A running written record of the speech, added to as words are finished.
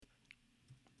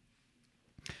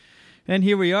And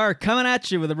here we are, coming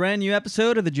at you with a brand new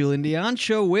episode of the Julian Dion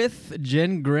Show with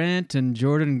Jen Grant and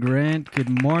Jordan Grant.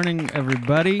 Good morning,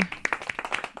 everybody.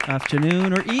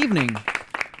 Afternoon or evening,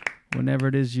 whenever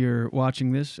it is you're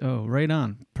watching this. Oh, right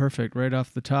on. Perfect. Right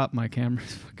off the top, my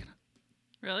camera's fucking up.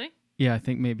 Really? Yeah, I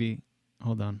think maybe.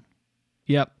 Hold on.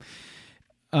 Yep.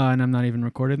 And I'm not even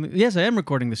recording. Yes, I am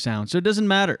recording the sound, so it doesn't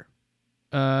matter.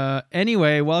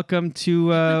 Anyway, welcome to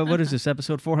what is this,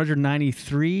 episode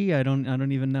 493? I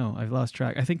don't even know. I've lost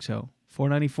track. I think so.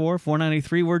 494,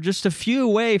 493. We're just a few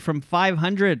away from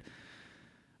 500.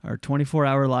 Our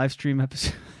 24-hour live stream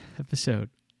episode.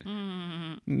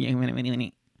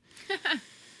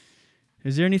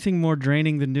 Is there anything more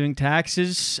draining than doing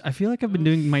taxes? I feel like I've been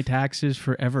doing my taxes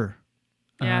forever.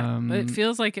 Yeah, it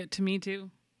feels like it to me too.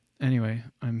 Anyway,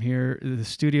 I'm here. The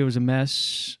studio is a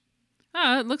mess.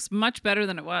 Oh, it looks much better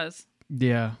than it was.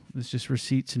 Yeah, there's just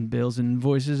receipts and bills and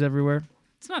invoices everywhere.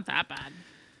 It's not that bad.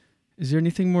 Is there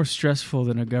anything more stressful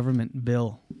than a government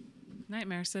bill?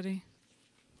 Nightmare City.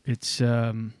 It's,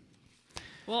 Well,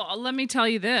 let me tell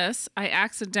you this. I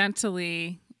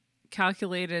accidentally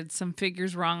calculated some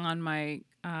figures wrong on my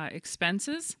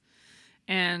expenses,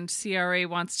 and CRA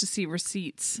wants to see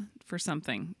receipts for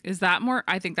something. Is that more?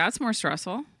 I think that's more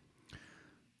stressful.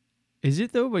 Is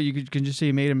it though? But you can just say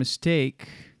you made a mistake.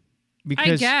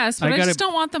 Because I guess, but I just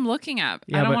don't want them looking at.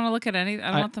 Yeah, I don't want to look at any.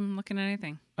 I don't want them looking at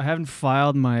anything. I haven't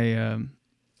filed my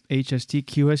HST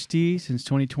QST since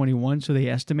 2021, so they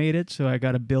estimate it. So I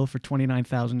got a bill for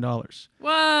 $29,000. Whoa!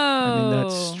 I mean,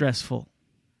 that's stressful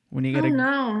when you get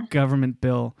a government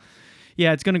bill.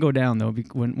 Yeah, it's gonna go down though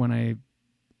when I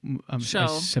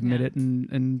submit it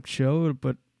and show.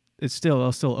 But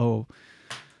I'll still owe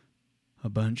a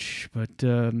bunch, but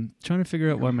trying to figure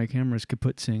out why my camera's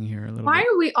kaputzing here a little bit. Why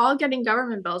are we all getting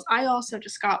government bills? I also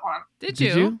just got one. Did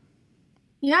you?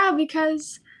 Yeah,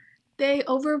 because they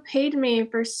overpaid me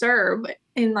for CERB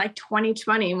in like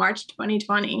 2020, March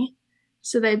 2020.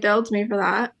 So they billed me for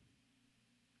that.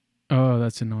 Oh,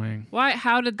 that's annoying. Why?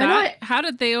 How did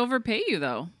they overpay you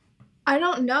though? I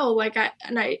don't know.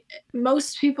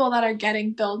 Most people that are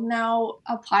getting billed now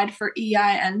applied for EI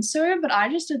and CERB, but I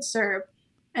just did CERB.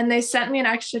 And they sent me an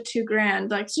extra $2,000.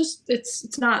 Like,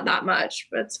 it's not that much,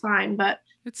 but it's fine. But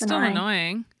it's still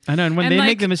annoying. I know. And when they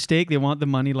make the mistake, they want the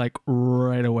money like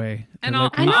right away. And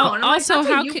I know. And also,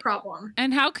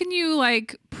 how can you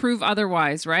like prove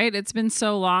otherwise? Right? It's been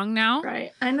so long now.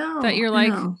 Right. I know that you're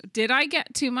like, did I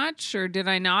get too much or did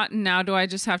I not? And now do I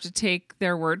just have to take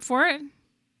their word for it?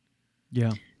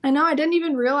 Yeah. I know. I didn't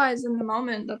even realize in the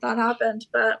moment that happened,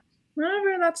 but.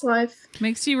 Whatever, that's life.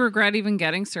 Makes you regret even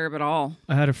getting CERB at all.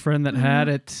 I had a friend that had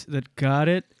it, that got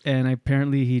it, and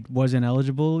apparently he wasn't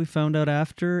eligible. We found out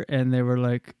after, and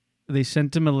they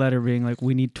sent him a letter being like,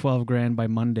 "We need $12,000 by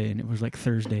Monday," and it was like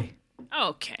Thursday.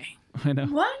 Okay. I know.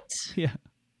 What? Yeah.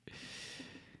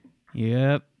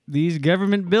 Yep. These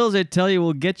government bills, I tell you,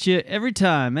 will get you every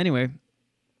time. Anyway,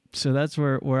 so that's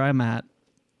where I'm at.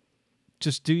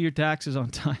 Just do your taxes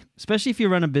on time, especially if you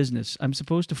run a business. I'm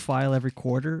supposed to file every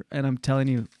quarter, and I'm telling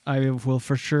you, I will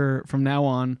for sure from now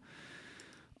on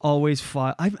always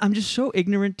file. I'm just so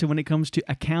ignorant to when it comes to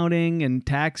accounting and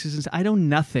taxes. And I know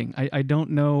nothing. I don't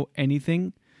know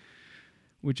anything,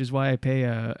 which is why I pay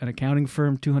an accounting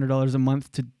firm $200 a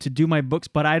month to do my books.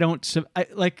 But I don't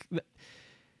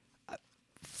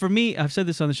For me, I've said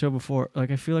this on the show before, like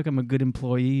I feel like I'm a good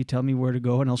employee. You tell me where to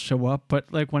go and I'll show up.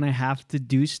 But like when I have to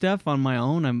do stuff on my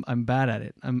own, I'm bad at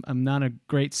it. I'm not a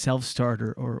great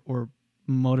self-starter or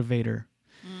motivator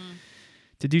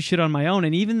to do shit on my own.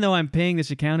 And even though I'm paying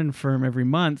this accounting firm every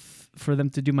month for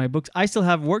them to do my books, I still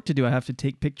have work to do. I have to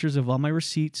take pictures of all my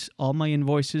receipts, all my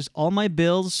invoices, all my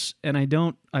bills, and I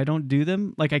don't do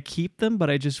them. Like I keep them,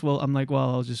 but I'm like, well,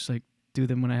 I'll just like do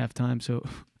them when I have time. So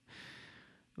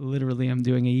literally, I'm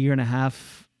doing a year and a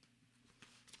half,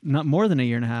 not more than a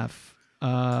year and a half,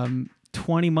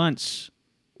 20 months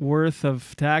worth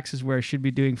of taxes where I should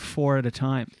be doing 4 at a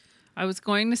time. I was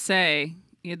going to say,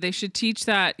 they should teach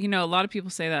that. You know, a lot of people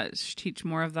say that should teach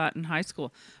more of that in high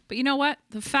school. But you know what?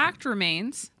 The fact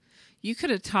remains, you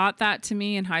could have taught that to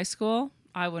me in high school.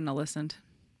 I wouldn't have listened.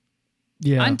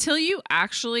 Yeah. Until you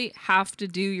actually have to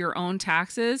do your own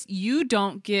taxes, you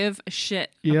don't give a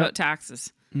shit about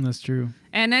taxes. That's true.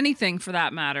 And anything for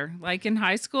that matter. Like in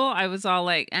high school, I was all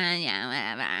like,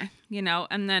 yeah, whatever, you know,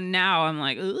 and then now I'm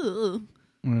like, ooh.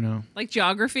 I know. Like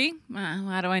geography.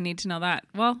 Why do I need to know that?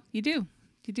 Well, you do.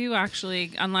 You do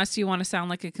actually, unless you want to sound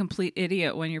like a complete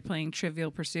idiot when you're playing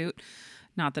Trivial Pursuit.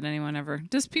 Not that anyone ever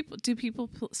do people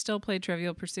still play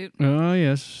Trivial Pursuit? Oh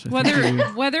yes.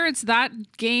 Whether it's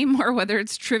that game or whether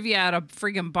it's trivia at a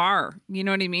friggin' bar, you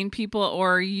know what I mean? People,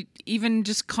 or even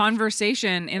just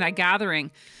conversation in a gathering.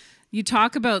 You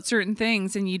talk about certain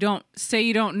things and you don't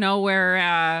know where.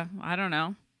 I don't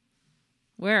know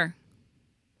where.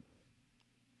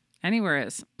 Anywhere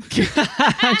is.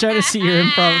 I'm trying to see your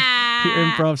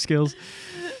improv skills.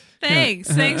 Thanks.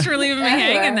 Thanks for leaving me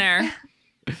hanging there.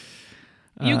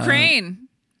 Ukraine.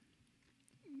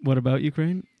 What about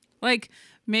Ukraine? Like,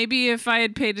 maybe if I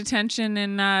had paid attention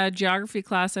in geography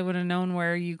class, I would have known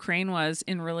where Ukraine was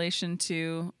in relation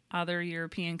to other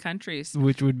European countries.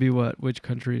 Which would be what? Which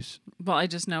countries? Well, I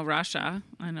just know Russia.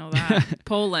 I know that.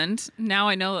 Poland. Now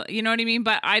I know, you know what I mean?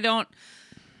 But I don't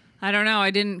know.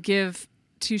 I didn't give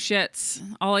two shits.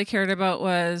 All I cared about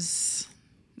was,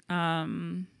 I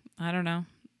don't know,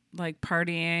 like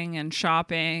partying and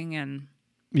shopping and.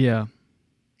 Yeah.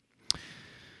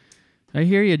 I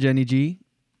hear you, Jenny G.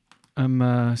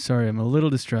 I'm sorry, I'm a little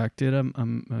distracted.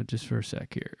 I'm just for a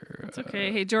sec here. It's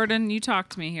okay. Hey, Jordan, you talk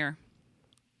to me here.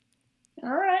 All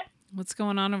right. What's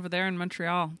going on over there in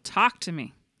Montreal? Talk to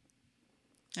me.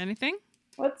 Anything?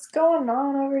 What's going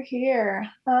on over here?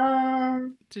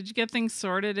 Did you get things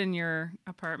sorted in your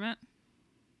apartment?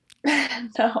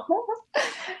 No.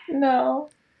 No.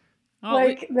 Oh,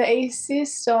 like the AC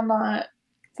is still not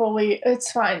fully.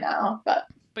 It's fine now,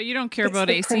 but you don't care about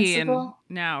AC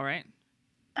now, right?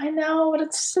 I know, but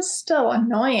it's just still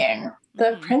annoying.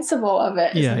 The principle of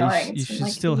it is annoying. You should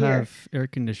still have air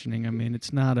conditioning. I mean,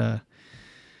 it's not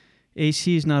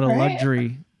AC is not a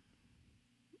luxury.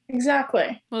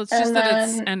 Exactly. Well, it's just that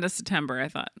it's end of September, I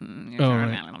thought.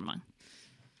 Right.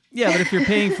 Yeah, but if you're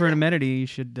paying for an amenity, you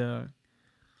should.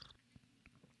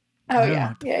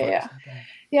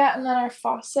 Yeah, and then our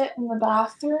faucet in the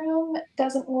bathroom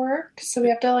doesn't work, so we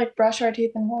have to like brush our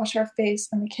teeth and wash our face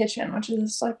in the kitchen, which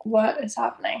is like what is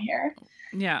happening here.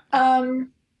 Yeah. And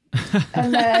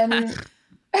then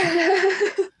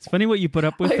it's funny what you put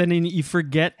up with, and then you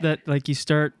forget that like you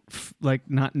start like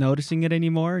not noticing it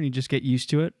anymore, and you just get used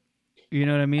to it. You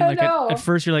know what I mean? Like at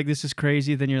first you're like, this is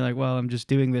crazy. Then you're like, well, I'm just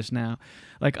doing this now.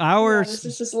 Like this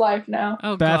is just life now.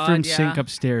 Bathroom sink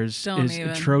upstairs is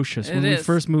atrocious. When we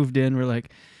first moved in, we're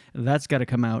like, that's got to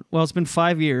come out. Well, it's been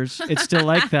 5 years. It's still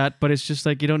like that, but it's just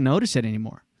like you don't notice it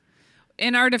anymore.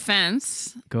 In our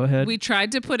defense, go ahead. We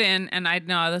tried to put in, and I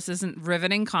know this isn't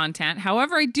riveting content.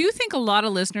 However, I do think a lot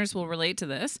of listeners will relate to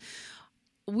this.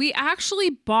 We actually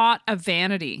bought a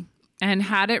vanity and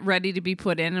had it ready to be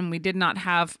put in, and we did not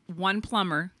have one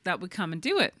plumber that would come and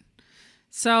do it.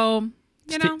 So,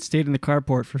 stayed in the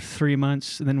carport for 3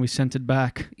 months, and then we sent it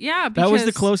back. Yeah, that was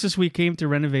the closest we came to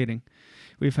renovating.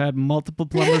 We've had multiple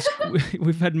plumbers.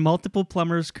 We've had multiple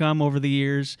plumbers come over the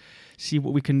years, see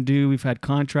what we can do. We've had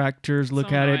contractors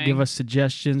look at it, give us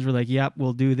suggestions. We're like, "Yep,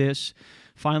 we'll do this."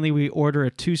 Finally, we order a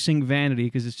 2-sink vanity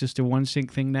because it's just a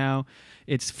 1-sink thing now.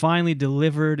 It's finally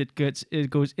delivered. It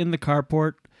goes in the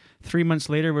carport. 3 months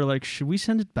later, we're like, should we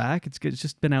send it back? It's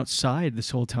just been outside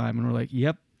this whole time. And we're like,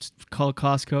 yep, call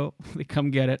Costco. They come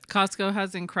get it. Costco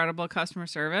has incredible customer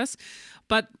service.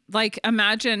 But like,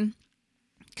 imagine,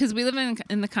 because we live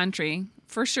in the country,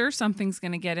 for sure something's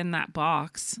going to get in that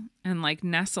box and like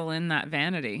nestle in that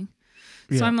vanity.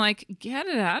 So I'm like, get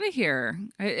it out of here.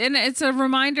 And it's a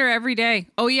reminder every day.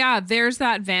 Oh yeah, there's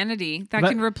that vanity that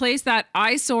can replace that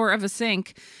eyesore of a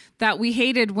sink that we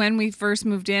hated when we first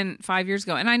moved in 5 years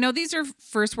ago. And I know these are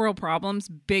first world problems,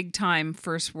 big time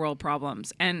first world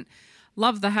problems, and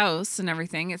love the house and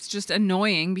everything. It's just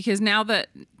annoying because now that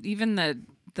even the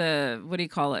what do you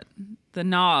call it? The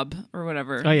knob or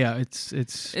whatever. Oh yeah,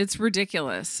 it's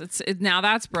ridiculous. Now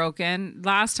that's broken.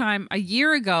 Last time, a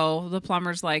year ago, the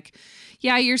plumber's like,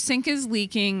 yeah, your sink is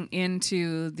leaking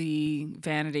into the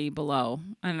vanity below.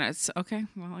 And it's okay.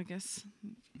 Well, I guess.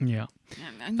 Yeah.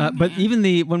 But even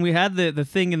when we had the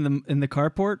thing in the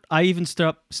carport, I even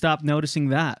stopped noticing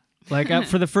that. Like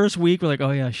for the first week, we're like,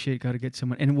 oh yeah, shit, got to get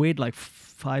someone, and it weighed like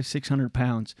 500-600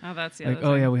 pounds. Oh, that's the like, other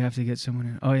oh thing. yeah, we have to get someone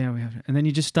in. Oh yeah, we have to. And then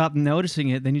you just stop noticing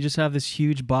it. Then you just have this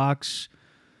huge box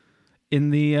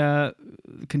in the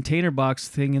container box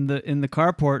thing in the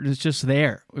carport, and it's just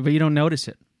there, but you don't notice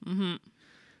it. Mm-hmm.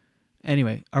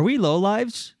 Anyway, are we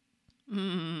lowlives?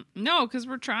 No, because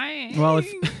we're trying. Well,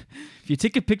 if you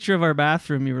take a picture of our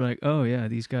bathroom, you were like, oh yeah,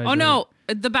 these guys. Oh no,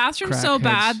 the bathroom's so crackheads.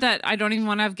 bad that I don't even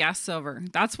want to have guests over.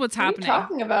 That's what's happening. What are you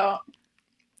talking about?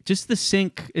 Just the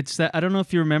sink. It's that, I don't know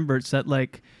if you remember, it's that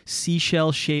like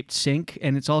seashell shaped sink,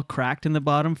 and it's all cracked in the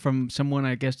bottom from someone,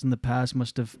 I guess, in the past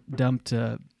must have dumped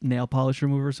nail polish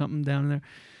remover or something down there.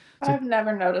 I've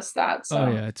never noticed that. So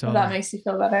Oh yeah, it's all. that makes you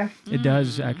feel better. It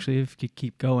does actually. If you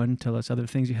keep going, tell us other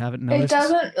things you haven't It noticed.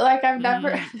 doesn't like I've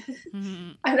never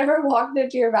I never walked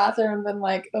into your bathroom and been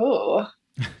like, oh.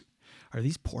 Are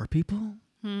these poor people?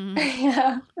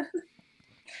 Yeah.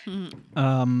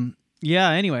 Yeah.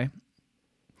 Anyway,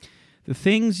 the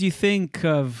things you think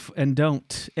of and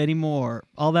don't anymore.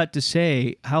 All that to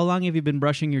say, how long have you been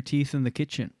brushing your teeth in the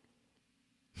kitchen?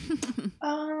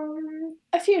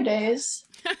 A few days.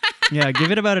 Yeah,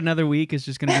 give it about another week. It's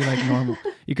just gonna be like normal.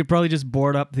 You could probably just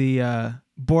board up the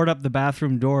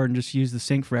bathroom door and just use the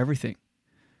sink for everything.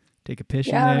 Take a pish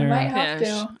in Yeah, I there. might have Pish.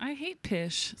 to. I hate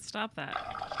pish. Stop that.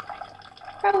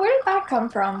 Oh, where did that come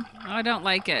from? I don't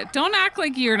like it. Don't act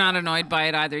like you're not annoyed by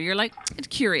it either. You're like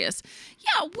curious.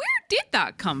 Yeah, where did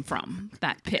that come from?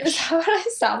 That Is pish. that what I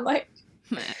sound like?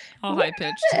 All Where high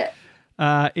pitched. is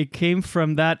it? It came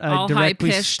from that I All directly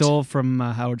high-pitched. stole from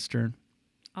Howard Stern.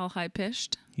 All high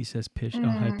pitched. He says pish. Oh,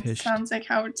 high pitched. Sounds like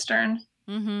Howard Stern.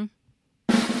 Mm-hmm.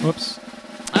 Whoops.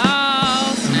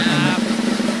 Oh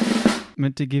snap!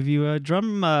 Meant to give you a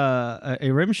drum, a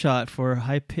rim shot for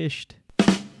high pitched.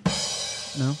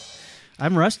 No,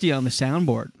 I'm rusty on the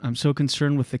soundboard. I'm so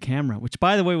concerned with the camera, which,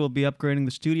 by the way, we'll be upgrading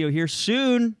the studio here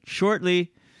soon,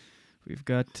 shortly. We've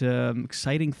got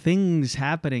exciting things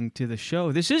happening to the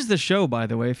show. This is the show, by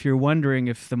the way, if you're wondering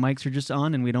if the mics are just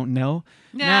on and we don't know.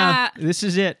 Yeah. Nah, this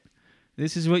is it.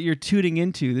 This is what you're tuning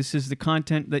into. This is the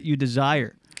content that you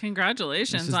desire. This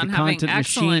Congratulations is on the having content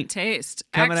excellent machine. taste.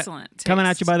 Coming Excellent taste. Coming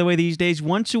at you, by the way, these days,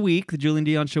 once a week, the Julian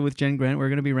Dion Show with Jen Grant. We're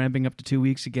going to be ramping up to 2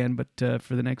 weeks again, but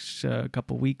for the next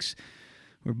couple weeks,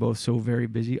 we're both so very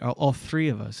busy. All three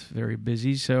of us very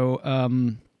busy. So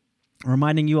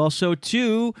reminding you also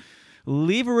to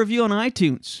leave a review on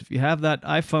iTunes. If you have that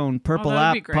iPhone Purple that'd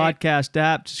app, be great. podcast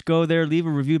app, just go there, leave a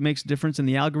review. It makes a difference in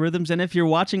the algorithms. And if you're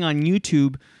watching on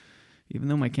YouTube, even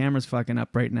though my camera's fucking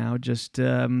up right now, just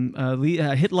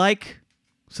hit like,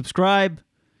 subscribe,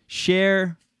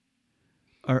 share.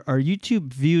 Our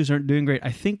YouTube views aren't doing great.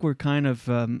 I think we're kind of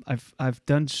I've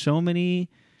had so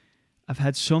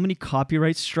many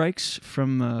copyright strikes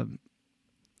from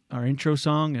our intro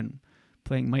song and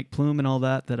playing Mike Plume and all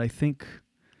that I think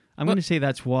I'm going to say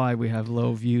that's why we have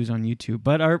low views on YouTube.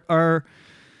 But our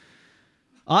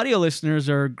audio listeners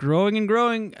are growing and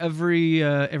growing every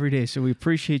day, so we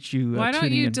appreciate you. Why don't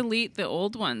tuning you in. delete the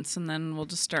old ones and then we'll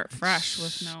just start fresh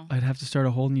with no. I'd have to start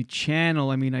a whole new channel.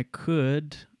 I mean, I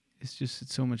could. It's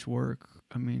so much work.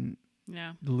 I mean,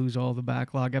 Yeah. to lose all the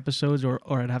backlog episodes, or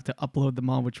I'd have to upload them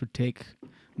all, which would take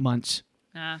months.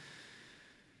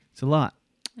 It's a lot.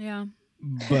 Yeah.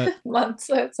 But Months.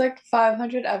 So it's like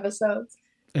 500 episodes.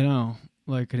 you know,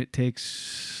 like it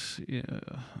takes.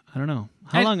 I don't know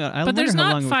how I- long. I But wonder there's how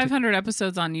not long it would take. 500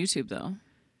 episodes on YouTube though.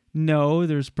 No,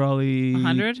 there's probably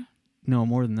 100. No,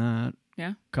 more than that.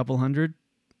 Yeah. Couple hundred.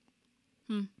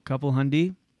 Couple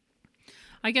hundy.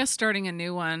 I guess starting a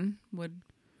new one would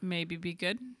maybe be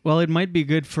good. Well, it might be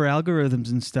good for algorithms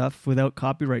and stuff without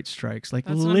copyright strikes. Like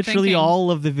That's what I'm literally thinking.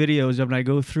 all of the videos when I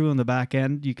go through on the back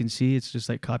end, you can see it's just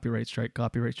like copyright strike,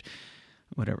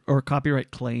 whatever, or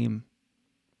copyright claim.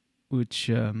 Which,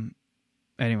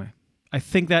 anyway, I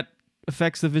think that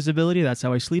affects the visibility. That's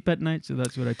how I sleep at night. So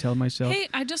that's what I tell myself. Hey,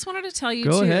 I just wanted to tell you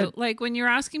Go too, ahead. like when you're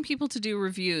asking people to do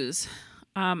reviews,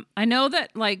 I know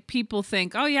that like people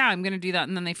think, oh yeah, I'm going to do that.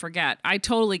 And then they forget. I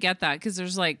totally get that. Cause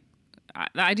there's like,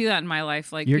 I do that in my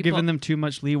life. Like You're people, giving them too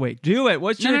much leeway. Do it.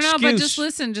 What's no, your no, no, excuse?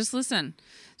 but just listen.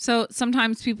 So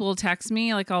sometimes people will text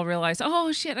me, like I'll realize,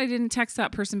 oh shit, I didn't text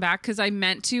that person back because I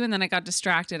meant to, and then I got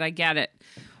distracted. I get it.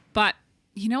 But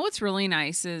you know what's really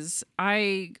nice is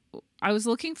I was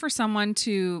looking for someone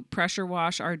to pressure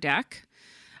wash our deck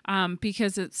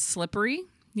because it's slippery.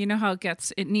 You know how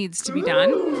it needs to be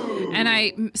done. And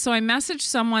I messaged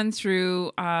someone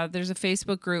through, there's a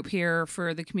Facebook group here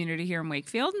for the community here in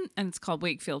Wakefield, and it's called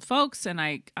Wakefield Folks. And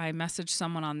I messaged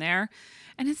someone on there,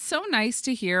 and it's so nice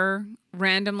to hear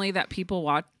randomly that people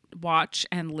watch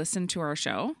and listen to our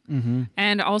show.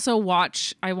 And also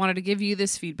I wanted to give you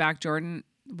this feedback, Jordan,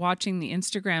 watching the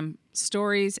Instagram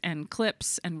stories and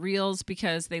clips and reels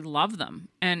because they love them.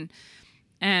 And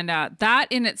that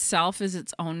in itself is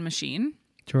its own machine.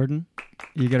 Jordan,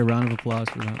 you get a round of applause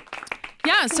for that.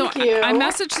 Yeah, so Thank you. I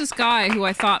messaged this guy who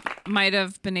I thought might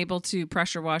have been able to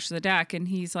pressure wash the deck, and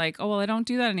he's like, oh, well, I don't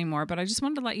do that anymore, but I just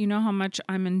wanted to let you know how much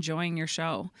I'm enjoying your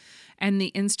show and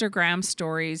the Instagram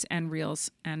stories and reels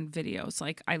and videos.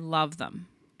 Like, I love them.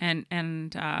 And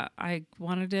I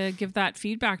wanted to give that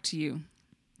feedback to you,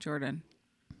 Jordan.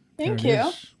 Thank There it you.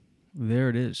 is. There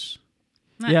it is.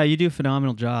 Nice. Yeah, you do a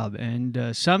phenomenal job.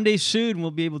 And someday soon we'll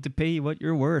be able to pay you what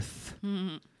you're worth.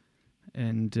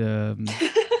 And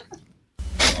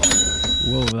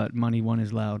Whoa, that money one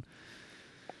is loud.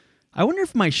 I wonder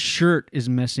if my shirt is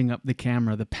messing up the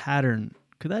camera, the pattern.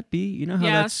 Could that be? You know how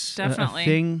Yes, that's a definitely.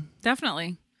 thing?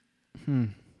 Definitely. Hmm.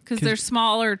 Because they're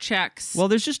smaller checks. Well,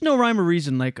 there's just no rhyme or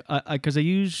reason. Like, because I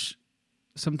use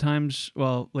sometimes,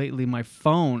 well, lately my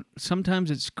phone,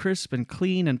 sometimes it's crisp and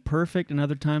clean and perfect, and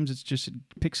other times it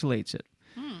pixelates it.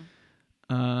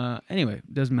 Anyway,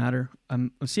 doesn't matter.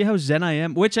 See how zen I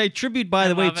am, which I attribute, by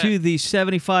the way, to the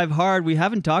 75 hard. We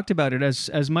haven't talked about it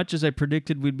as much as I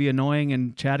predicted we'd be annoying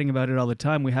and chatting about it all the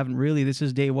time. We haven't really. This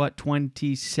is day, what,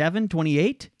 27,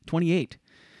 28? 28.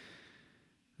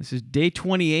 This is day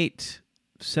 28,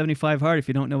 75 hard. If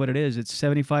you don't know what it is, it's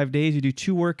 75 days. You do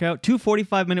two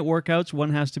 45-minute workouts.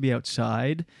 One has to be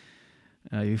outside.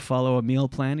 You follow a meal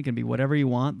plan. It can be whatever you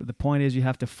want, but the point is you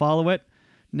have to follow it.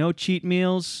 No cheat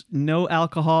meals, no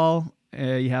alcohol.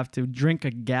 You have to drink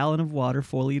a gallon of water,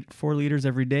 4 liters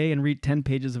every day, and read 10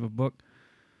 pages of a book.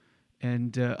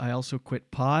 And I also quit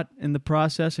pot in the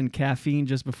process and caffeine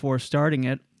just before starting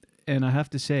it. And I have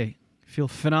to say, I feel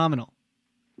phenomenal.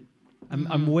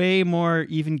 I'm way more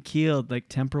even-keeled, like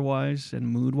temper-wise and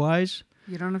mood-wise.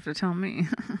 You don't have to tell me.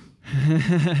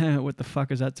 What the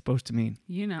fuck is that supposed to mean?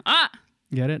 You know.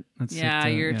 Get it? That's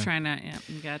you're trying to. Yeah,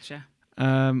 gotcha.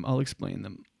 I'll explain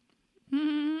them.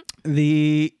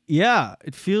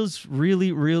 It feels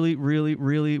really, really, really,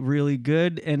 really, really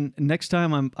good. And next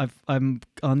time I'm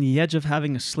on the edge of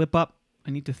having a slip up,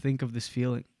 I need to think of this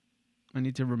feeling. I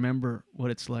need to remember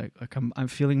what it's like. Like I'm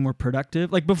feeling more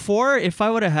productive. Like before, if I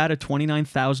would have had a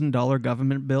 $29,000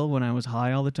 government bill when I was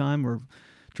high all the time or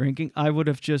drinking, I would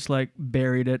have just like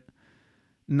buried it,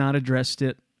 not addressed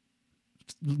it,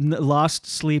 lost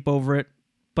sleep over it.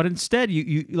 But instead,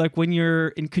 you like when you're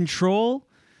in control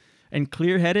and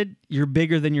clear-headed, you're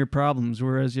bigger than your problems.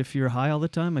 Whereas if you're high all the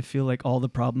time, I feel like all the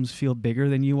problems feel bigger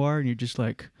than you are, and you're just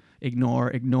like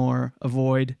ignore,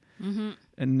 avoid,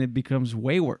 and it becomes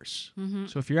way worse.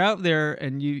 So if you're out there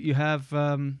and you have,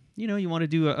 you want to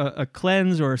do a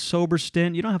cleanse or a sober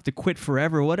stint, you don't have to quit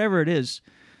forever, whatever it is.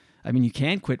 I mean, you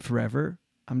can quit forever.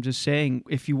 I'm just saying,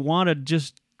 if you want to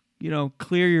just,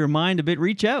 clear your mind a bit,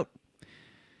 reach out.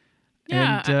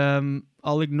 Yeah. And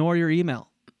I'll ignore your email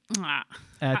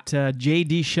at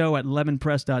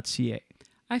jdshow@lemonpress.ca.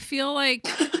 I feel like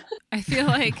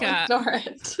Ignore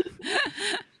it.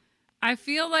 I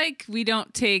feel like we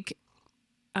don't take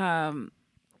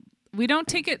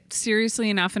it seriously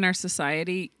enough in our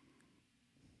society,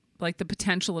 like the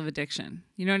potential of addiction.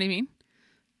 You know what I mean?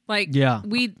 Like, yeah.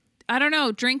 I don't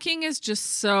know, drinking is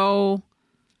just so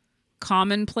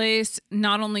commonplace,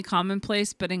 not only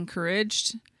commonplace, but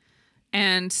encouraged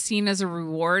and seen as a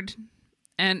reward.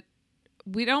 And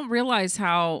we don't realize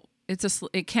how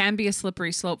it can be a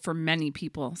slippery slope for many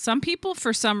people. Some people,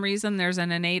 for some reason, there's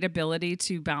an innate ability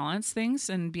to balance things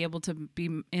and be able to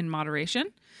be in moderation.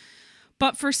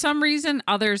 But for some reason,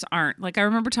 others aren't. Like I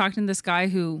remember talking to this guy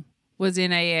who was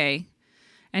in AA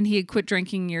and he had quit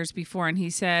drinking years before. And he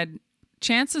said,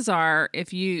 chances are if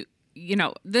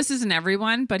this isn't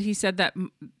everyone, but he said that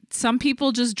some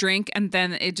people just drink and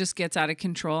then it just gets out of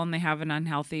control and they have an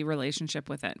unhealthy relationship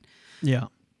with it. Yeah.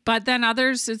 But then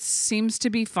others, it seems to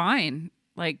be fine,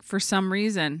 like for some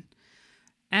reason.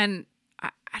 And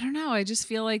I don't know. I just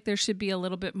feel like there should be a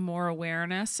little bit more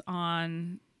awareness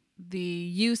on the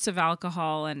use of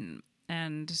alcohol and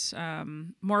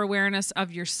more awareness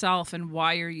of yourself and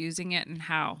why you're using it and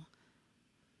how.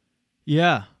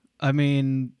 Yeah. I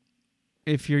mean,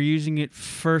 if you're using it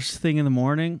first thing in the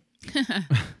morning,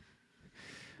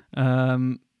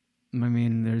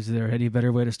 is there any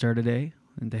better way to start a day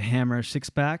than to hammer a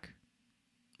 6-pack?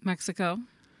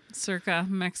 Circa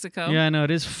Mexico. Yeah, I know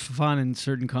it is fun in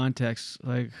certain contexts.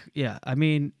 Like, yeah, I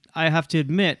mean, I have to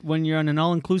admit, when you're on an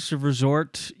all-inclusive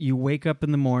resort, you wake up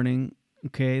in the morning,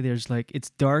 okay, there's like, it's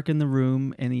dark in the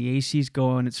room and the AC's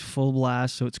going, it's full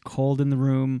blast, so it's cold in the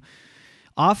room.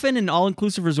 Often in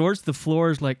all-inclusive resorts, the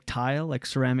floor is like tile, like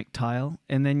ceramic tile,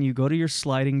 and then you go to your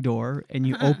sliding door and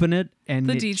you open it and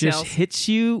it just hits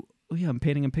you. Oh yeah, I'm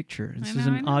painting a picture. This is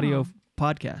an audio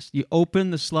podcast. You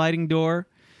open the sliding door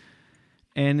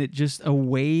and it just a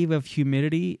wave of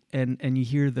humidity and you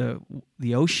hear the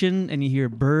ocean and you hear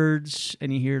birds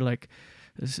and you hear like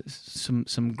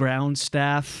some ground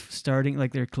staff starting,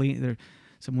 like they're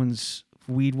someone's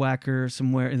weed whacker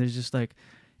somewhere, and there's just like,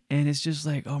 and it's just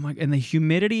like, oh my, and the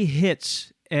humidity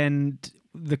hits, and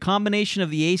the combination of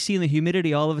the AC and the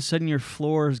humidity, all of a sudden your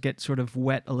floors get sort of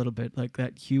wet a little bit, like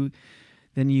that hue.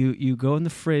 Then you go in the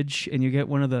fridge and you get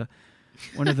one of the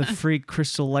free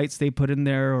Crystal Lights they put in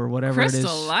there or whatever it is.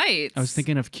 Crystal Lights? I was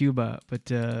thinking of Cuba,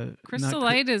 but Crystal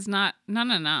Light is not,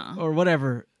 no. Or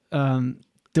whatever.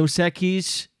 Dos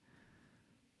Equis,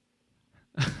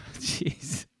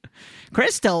 Jeez.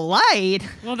 Crystal Light.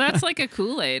 Well, that's like a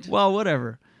Kool-Aid. Well,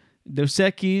 whatever. Dos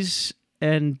Equis,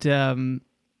 and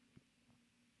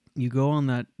you go on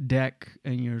that deck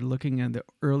and you're looking at the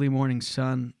early morning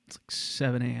sun. It's like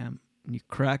 7 a.m. and you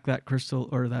crack that crystal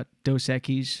or that Dos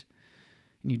Equis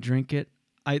and you drink it.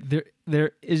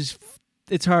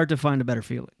 It's hard to find a better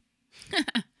feeling.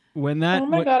 Oh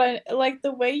my God, I like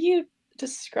the way you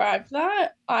described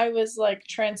that. I was like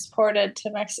transported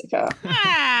to Mexico.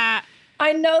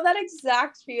 I know that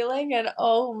exact feeling, and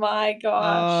oh my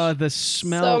gosh. Oh, the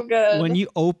smell. So good. When you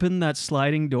open that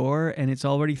sliding door and it's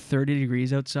already 30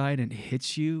 degrees outside and it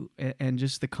hits you, and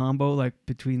just the combo like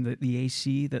between the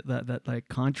AC, that like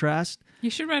contrast. You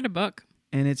should write a book.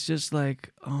 And it's just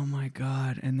like, oh my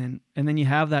God. And then you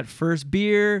have that first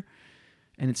beer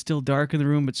and it's still dark in the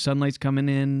room, but sunlight's coming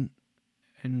in,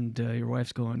 and your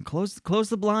wife's going, close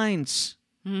the blinds.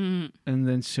 Mm. And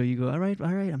then so you go, all right,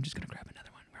 I'm just going to grab another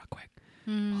one real quick.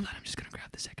 Hold on, I'm just going to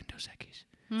grab the second Dos Equis.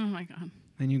 Oh my God.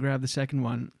 Then you grab the second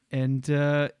one, and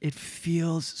it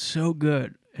feels so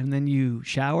good. And then you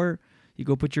shower, you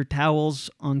go put your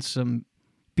towels on some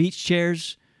beach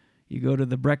chairs, you go to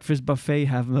the breakfast buffet,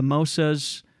 have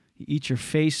mimosas, you eat your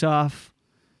face off,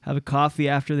 have a coffee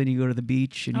after, then you go to the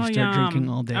beach and you start drinking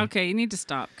all day. Okay, you need to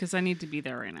stop because I need to be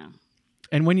there right now.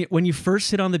 And when you first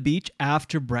sit on the beach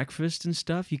after breakfast and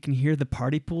stuff, you can hear the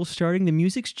party pool starting. The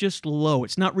music's just low.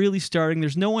 It's not really starting.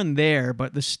 There's no one there,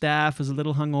 but the staff is a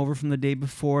little hungover from the day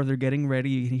before. They're getting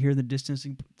ready. You can hear the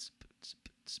distancing.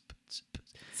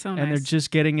 So nice. And they're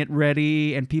just getting it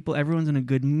ready, and everyone's in a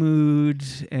good mood.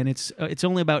 And it's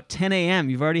only about 10 a.m.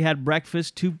 You've already had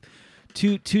breakfast, two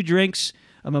drinks,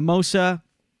 a mimosa.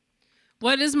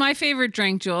 What is my favorite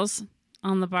drink, Jules?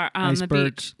 On the Iceberg.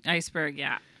 the beach, iceberg.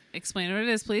 Yeah. Explain what it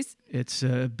is, please. It's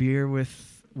a beer with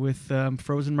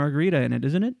frozen margarita in it,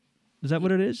 isn't it? Is that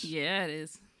what it is? Yeah, it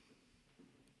is.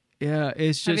 Yeah,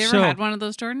 it's just Have you ever had one of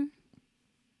those, Jordan?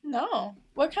 No.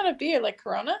 What kind of beer? Like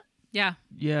Corona? Yeah.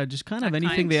 Yeah, just kind That of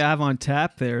anything kind. they have on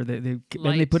tap there. Then they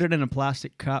Light. put it in a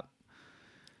plastic cup.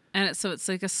 And it's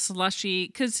like a slushy,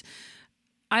 because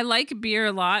I like beer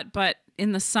a lot, but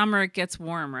in the summer it gets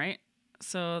warm, right?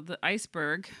 So the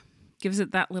iceberg gives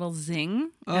it that little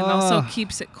zing and also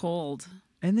keeps it cold.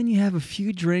 And then you have a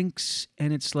few drinks,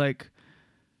 and it's like,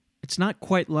 it's not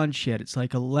quite lunch yet. It's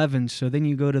like 11. So then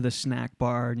you go to the snack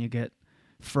bar and you get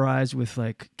fries with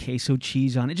like queso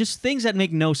cheese on it. Just things that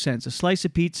make no sense. A slice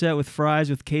of pizza with fries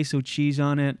with queso cheese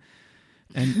on it,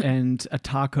 and a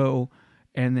taco.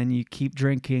 And then you keep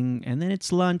drinking, and then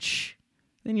it's lunch.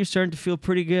 Then you're starting to feel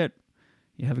pretty good.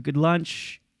 You have a good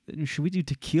lunch. Should we do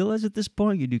tequilas at this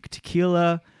point? You do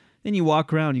tequila. Then you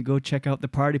walk around, you go check out the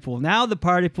party pool. Now the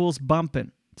party pool's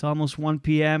bumping. It's almost 1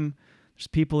 p.m. There's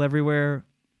people everywhere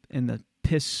in the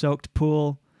piss-soaked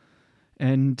pool.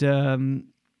 And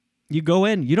you go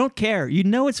in. You don't care. You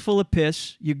know it's full of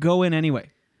piss. You go in anyway.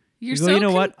 You're you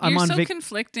go, what? I'm you're on so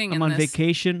conflicting. I'm on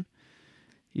vacation.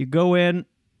 You go in.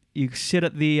 You sit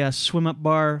at the swim-up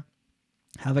bar.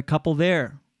 Have a couple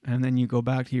there. And then you go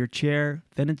back to your chair.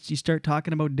 Then you start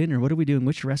talking about dinner. What are we doing?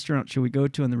 Which restaurant should we go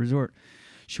to in the resort?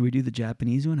 Should we do the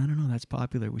Japanese one? I don't know. That's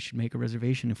popular. We should make a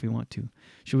reservation if we want to.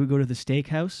 Should we go to the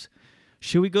steakhouse?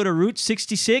 Should we go to Route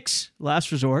 66?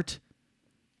 Last resort.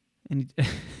 And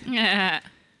Yeah.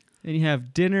 then you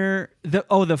have dinner.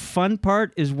 The fun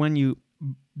part is when you,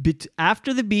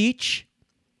 after the beach,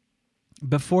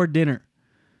 before dinner,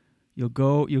 you'll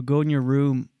go in your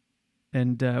room,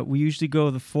 and we usually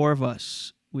go, the four of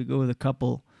us. We go with a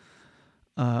couple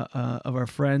of our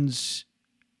friends.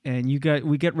 And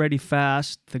we get ready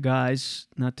fast, the guys,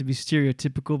 not to be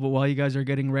stereotypical, but while you guys are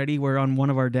getting ready, we're on one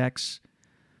of our decks,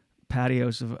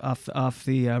 patios off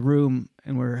the room,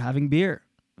 and we're having beer.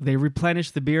 They replenish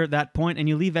the beer at that point, and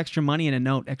you leave extra money in a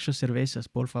note, extra cervezas,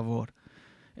 por favor.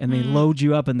 And they load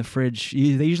you up in the fridge.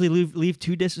 They usually leave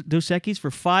 2 Dos Equis for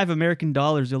 $5 American.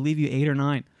 They'll leave you 8 or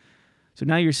 9. So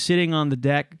now you're sitting on the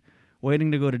deck,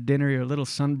 waiting to go to dinner. You're a little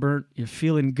sunburnt. You're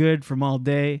feeling good from all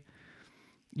day.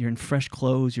 You're in fresh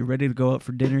clothes. You're ready to go out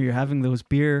for dinner. You're having those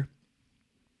beer.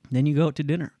 Then you go out to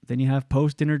dinner. Then you have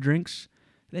post-dinner drinks.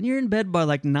 Then you're in bed by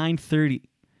like 9:30.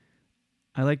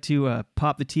 I like to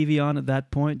pop the TV on at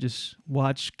that point, just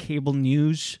watch cable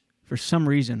news for some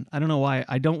reason. I don't know why.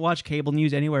 I don't watch cable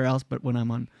news anywhere else but when I'm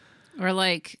on. Or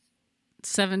like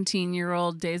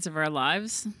 17-year-old Days of Our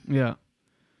Lives. Yeah.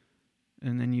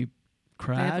 And then you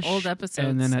crash. They have old episodes.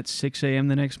 And then at 6 a.m.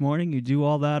 the next morning, you do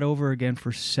all that over again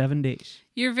for 7 days.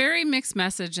 You're very mixed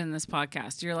message in this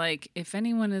podcast. You're like, if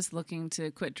anyone is looking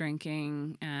to quit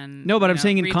drinking and... No, but I'm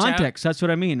saying in reach context. out. That's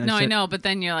what I mean. I know, but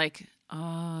then you're like,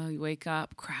 oh, you wake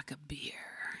up, crack a beer.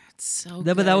 It's so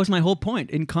But good. that was my whole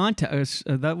point. In context,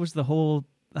 that was the whole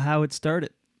how it started.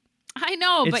 I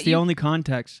know, It's but the only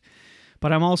context.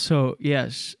 But I'm also,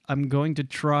 yes, I'm going to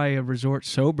try a resort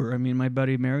sober. I mean, my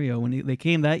buddy Mario, when they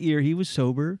came that year, he was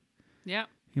sober. Yeah.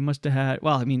 He must have had,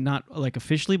 well, I mean, not like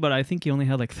officially, but I think he only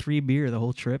had like 3 beer the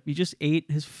whole trip. He just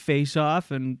ate his face off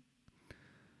and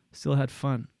still had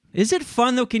fun. Is it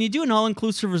fun, though? Can you do an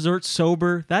all-inclusive resort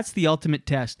sober? That's the ultimate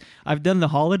test. I've done the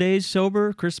holidays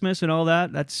sober, Christmas and all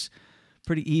that. That's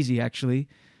pretty easy, actually.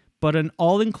 But an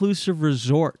all-inclusive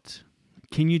resort,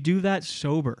 can you do that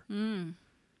sober?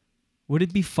 Would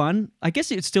it be fun? I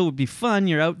guess it still would be fun.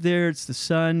 You're out there. It's the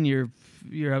sun. You're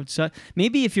outside.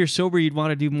 Maybe if you're sober, you'd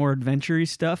want to do more adventure-y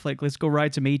stuff. Like, let's go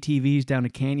ride some ATVs down a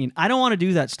canyon. I don't want to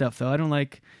do that stuff, though. I don't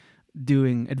like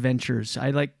doing adventures. I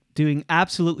like doing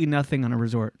absolutely nothing on a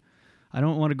resort. I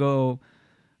don't want to go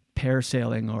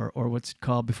parasailing or what's it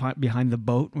called behind the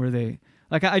boat where they...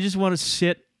 Like, I just want to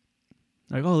sit,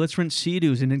 like, oh, let's rent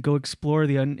Sea-Doos and then go explore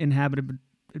the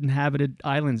uninhabited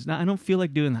islands. No, I don't feel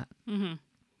like doing that. Mm-hmm.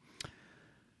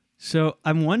 So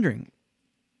I'm wondering,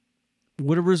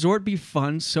 would a resort be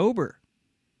fun sober?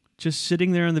 Just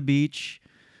sitting there on the beach.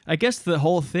 I guess the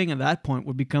whole thing at that point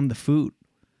would become the food.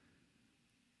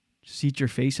 Just eat your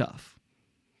face off.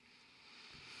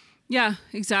 Yeah,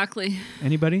 exactly.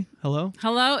 Anybody? Hello?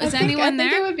 Hello? Is I anyone think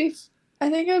there? I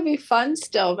think it would be fun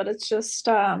still, but it's just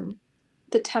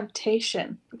the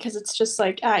temptation because it's just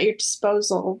like at your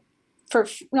disposal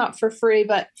not for free,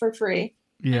 but for free.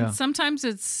 Yeah. And sometimes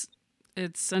it's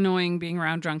annoying being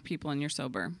around drunk people and you're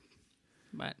sober.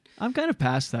 But I'm kind of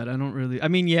past that. I don't really... I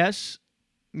mean, yes,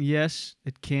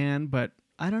 it can, but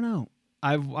I don't know.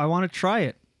 I want to try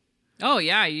it. oh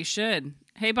yeah, you should.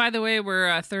 Hey, by the way,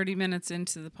 we're 30 minutes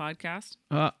into the podcast.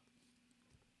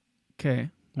 Okay.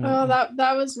 Oh,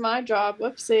 that was my job.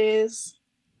 Whoopsies.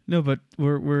 No, but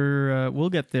we'll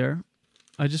get there.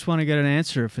 I just want to get an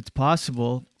answer if it's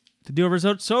possible to do a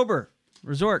resort sober.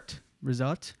 Resort.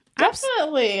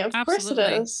 Definitely. Of course it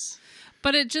Absolutely. is.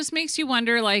 But it just makes you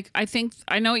wonder, like, I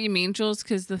know what you mean, Jules,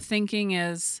 because the thinking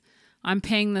is I'm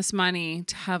paying this money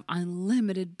to have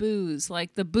unlimited booze.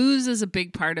 Like, the booze is a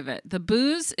big part of it. The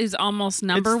booze is almost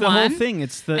number it's the one. whole thing.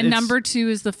 And number 2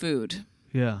 is the food.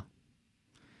 Yeah.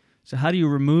 So how do you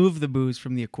remove the booze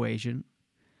from the equation?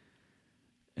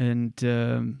 And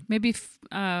Maybe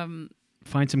find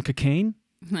some cocaine?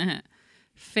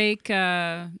 fake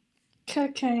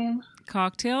Cocaine.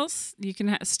 cocktails. You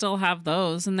can still have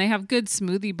those. And they have good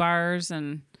smoothie bars.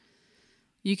 And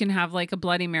you can have, like, a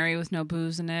Bloody Mary with no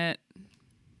booze in it.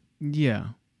 Yeah.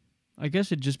 I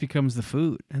guess it just becomes the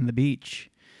food and the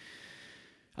beach.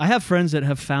 I have friends that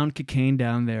have found cocaine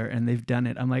down there and they've done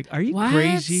it. I'm like, are you What?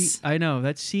 crazy? I know.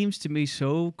 That seems to me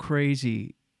so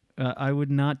crazy. I would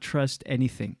not trust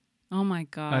anything. Oh my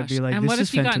gosh. I'd be like, and this what is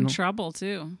if you got in fentanyl. trouble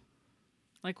too?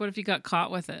 Like, what if you got caught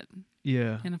with it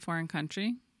Yeah. in a foreign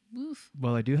country? Oof.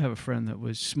 Well, I do have a friend that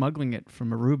was smuggling it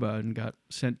from Aruba and got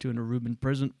sent to an Aruban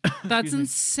prison. That's Excuse me.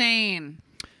 insane.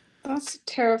 That's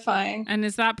terrifying. And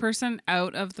is that person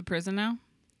out of the prison now?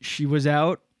 She was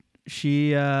out.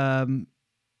 She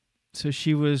so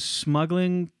she was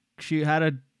smuggling. She had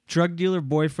a drug dealer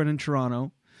boyfriend in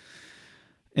Toronto,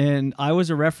 and I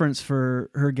was a reference for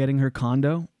her getting her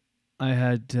condo.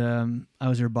 I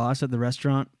was her boss at the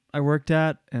restaurant I worked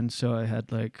at, and so I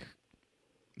had like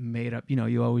made up. You know,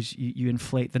 you always you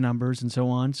inflate the numbers and so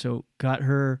on. So got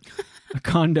her a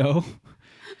condo.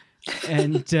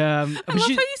 And I love how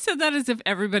you said that as if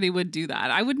everybody would do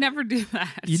that. I would never do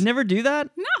that. You'd never do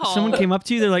that? No. Someone came up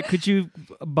to you, they're like, could you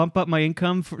bump up my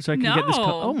income so I can get this?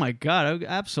 No. Oh my God,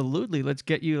 absolutely. Let's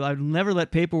get you. I'd never let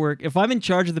paperwork, if I'm in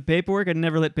charge of the paperwork, I'd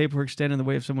never let paperwork stand in the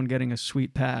way of someone getting a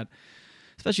sweet pad,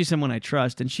 especially someone I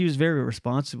trust. And she was very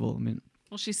responsible. I mean,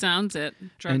 Well, she sounds it.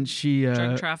 Drug, and she,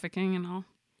 drug trafficking and all.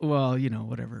 well, you know,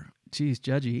 whatever. Jeez,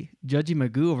 Judgy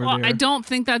Magoo over Well, there. I don't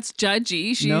think that's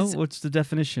judgy. She's No, what's the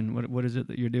definition? What is it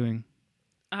that you're doing?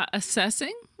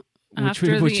 assessing Which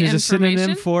after is the a synonym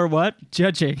information. for what?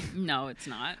 Judging. No, it's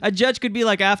not. A judge could be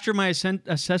like, after my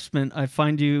assessment, I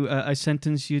find you, I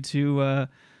sentence you to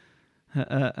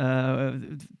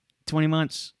 20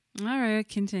 months. All right,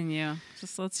 continue.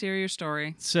 Just let's hear your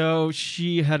story. So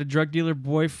she had a drug dealer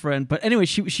boyfriend, but anyway,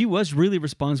 she was really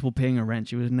responsible paying her rent.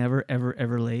 She was never, ever,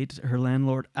 ever late. Her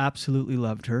landlord absolutely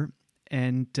loved her.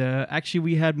 And actually,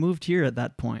 we had moved here at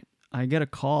that point. I get a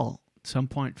call at some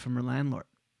point from her landlord.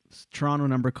 This Toronto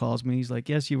number calls me. He's like,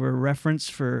 yes, you were a reference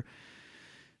for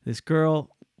this girl.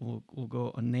 We'll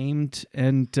go unnamed.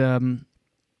 And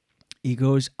he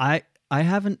goes, I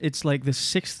haven't, it's like the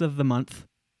 6th of the month,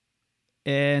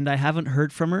 and I haven't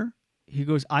heard from her. He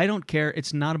goes, I don't care.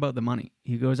 It's not about the money.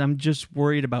 He goes, I'm just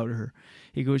worried about her.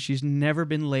 He goes, she's never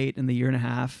been late in the year and a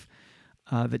half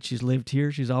that she's lived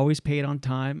here. She's always paid on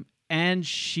time. And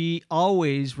she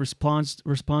always responds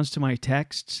to my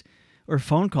texts or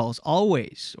phone calls,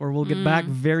 always, or we'll get back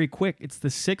very quick. It's the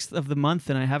 6th of the month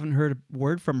and I haven't heard a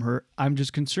word from her. I'm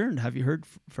just concerned. Have you heard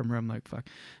from her? I'm like, fuck.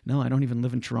 No, I don't even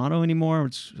live in Toronto anymore.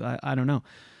 I don't know.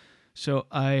 So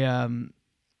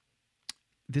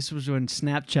this was when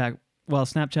Snapchat, well,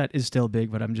 Snapchat is still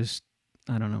big, but I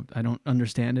don't know. I don't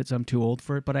understand it, so I'm too old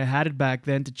for it. But I had it back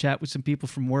then to chat with some people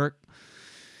from work.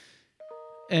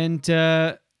 And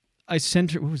I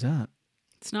sent her, what was that?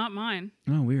 It's not mine.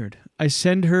 Oh, weird. I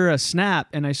send her a snap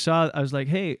and I was like,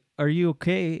 hey, are you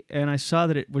okay? And I saw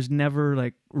that it was never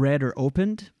like read or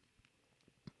opened.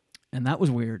 And that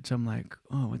was weird. So I'm like,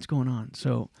 oh, what's going on?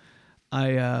 So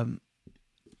I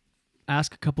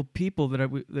asked a couple people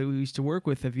that we used to work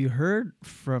with, have you heard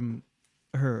from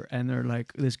her? And they're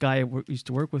like, this guy I used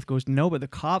to work with goes, no, but the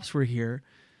cops were here.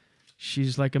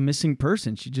 She's like a missing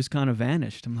person. She just kind of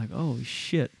vanished. I'm like, oh,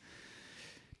 shit.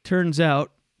 Turns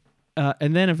out,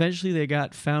 and then eventually they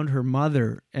found her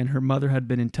mother, and her mother had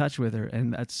been in touch with her,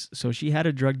 and so she had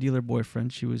a drug dealer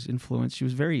boyfriend. She was influenced. She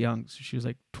was very young, so she was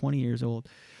like 20 years old,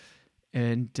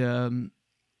 and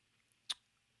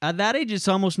at that age, it's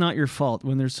almost not your fault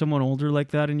when there's someone older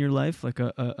like that in your life, like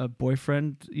a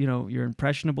boyfriend. You know, you're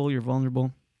impressionable, you're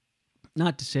vulnerable.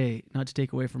 Not to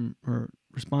take away from her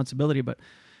responsibility, but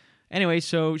anyway,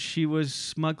 so she was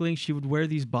smuggling. She would wear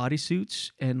these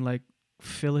bodysuits and like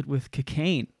fill it with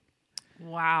cocaine.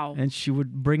 Wow. And she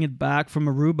would bring it back from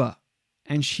Aruba.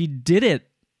 And she did it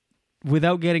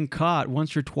without getting caught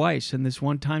once or twice. And this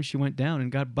one time she went down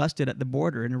and got busted at the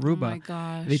border in Aruba. Oh my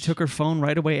gosh. They took her phone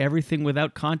right away, everything,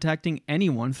 without contacting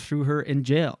anyone, threw her in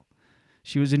jail.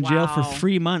 She was in jail for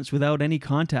 3 months without any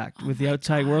contact with the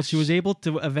outside world. She was able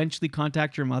to eventually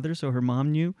contact her mother, so her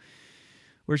mom knew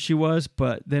where she was,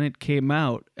 but then it came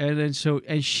out. And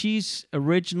she's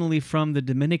originally from the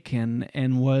Dominican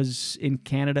and was in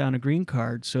Canada on a green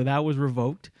card, so that was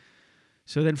revoked.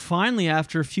 So then finally,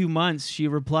 after a few months, she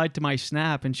replied to my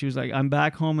snap and she was like, I'm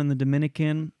back home in the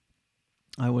Dominican.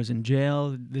 I was in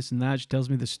jail, this and that. She tells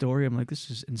me the story. I'm like, this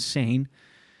is insane.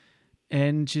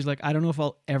 And she's like, I don't know if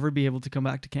I'll ever be able to come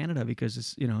back to Canada because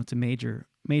it's a major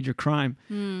crime.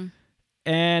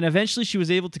 And eventually she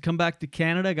was able to come back to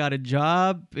Canada, got a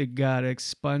job. It got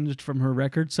expunged from her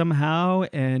record somehow.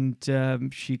 And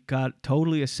she got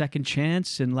totally a second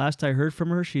chance. And last I heard from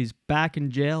her, she's back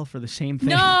in jail for the same thing.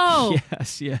 No!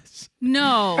 Yes.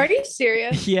 No. Are you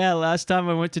serious? Yeah, last time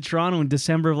I went to Toronto in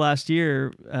December of last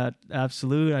year at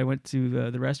Absolute, I went to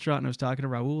the restaurant and I was talking to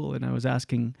Raul and I was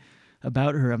asking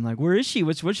about her. I'm like, where is she?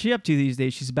 What's she up to these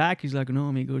days? She's back. He's like, no,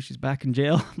 amigo, she's back in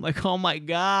jail. I'm like, oh my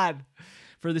God.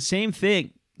 For the same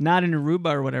thing, not in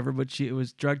Aruba or whatever, but it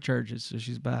was drug charges, so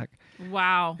she's back.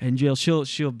 Wow. In jail,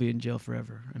 she'll be in jail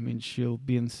forever. I mean, she'll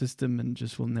be in the system and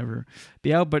just will never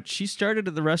be out. But she started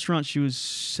at the restaurant. She was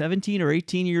 17 or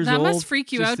 18 years old. That must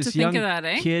freak you out to think of that,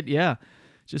 eh? Kid, yeah,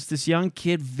 just this young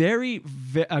kid,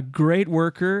 a great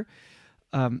worker.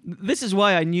 This is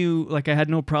why I knew, like, I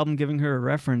had no problem giving her a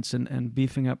reference and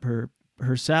beefing up her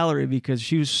salary because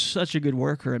she was such a good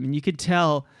worker. I mean, you could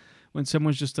tell when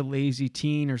someone's just a lazy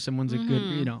teen or someone's a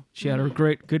good, she had her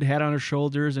good head on her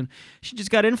shoulders and she just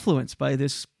got influenced by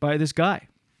this guy.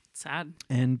 Sad.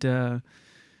 And her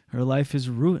life is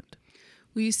ruined.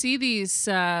 Well, you see these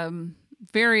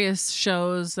various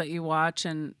shows that you watch,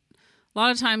 and a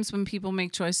lot of times when people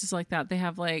make choices like that, they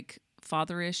have like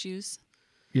father issues.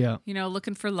 Yeah.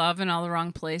 Looking for love in all the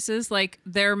wrong places. Like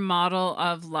their model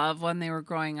of love when they were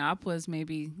growing up was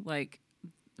maybe like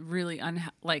really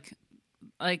like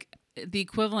the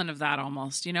equivalent of that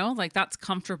almost, like that's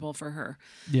comfortable for her.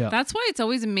 Yeah. That's why it's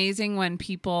always amazing when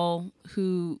people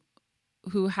who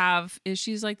have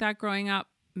issues like that growing up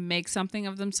make something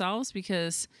of themselves,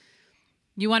 because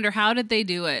you wonder, how did they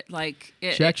do it? Like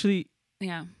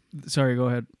yeah. Sorry, go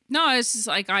ahead. No, it's just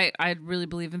like I really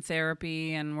believe in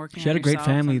therapy and working. She had a great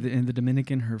family and, in the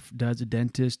Dominican. Her dad's a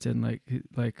dentist, and like.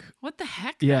 What the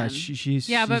heck? Yeah, then? she's.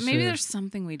 Yeah, but maybe there's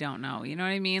something we don't know. You know what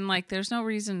I mean? Like, there's no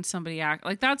reason somebody act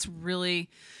like that's really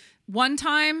one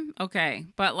time, okay,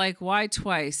 but like, why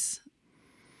twice?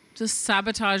 Just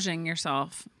sabotaging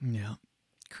yourself. Yeah.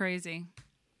 Crazy.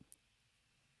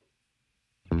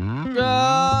 Daily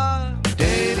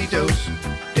dose,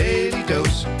 daily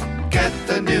dose. Get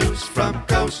the news from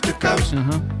coast to coast.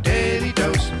 Daily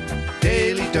dose,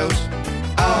 daily dose.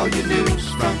 All your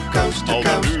news from coast to All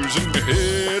coast. the news and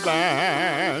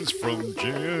headlines from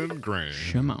Jen Grant.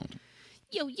 Come on.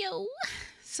 Yo.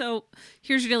 So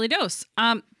here's your daily dose.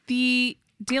 The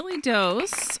Daily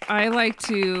Dose, I like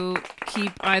to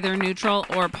keep either neutral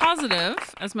or positive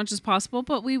as much as possible,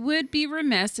 but we would be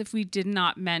remiss if we did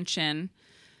not mention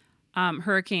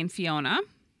Hurricane Fiona.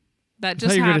 That I just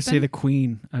thought you were happened. gonna say the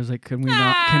Queen. I was like, can we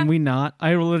not? Can we not?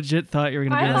 I legit thought you were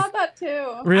gonna be I like, thought that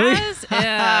too. really? As if.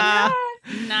 Yes,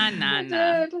 Nah. I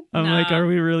did. I'm No. like, are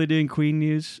we really doing Queen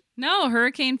news? No,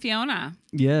 Hurricane Fiona.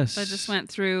 Yes. That just went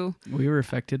through, We were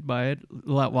affected by it.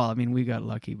 Well, I mean, we got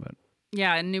lucky, but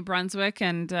in New Brunswick,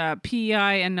 and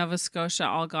PEI and Nova Scotia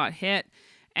all got hit.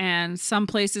 And some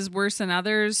places worse than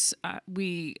others.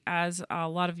 We, as a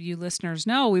lot of you listeners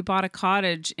know, we bought a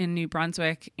cottage in New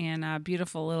Brunswick in a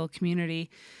beautiful little community,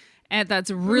 and that's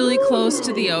really close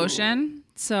to the ocean.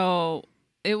 So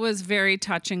it was very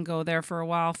touch and go there for a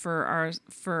while for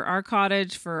our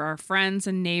cottage, for our friends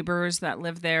and neighbors that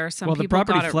live there. Some well, the people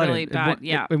property got it flooded. really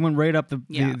bad. It went right up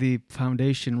Yeah. the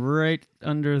foundation, right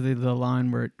under the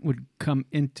line where it would come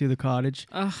into the cottage.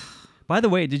 Ugh. By the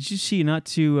way, did you see? Not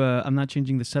to, I'm not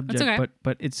changing the subject, okay.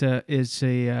 but it's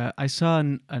a. I saw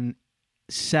an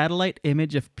satellite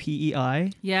image of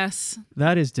PEI. Yes.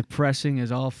 That is depressing as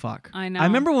all fuck. I know. I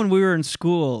remember when we were in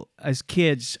school as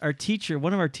kids,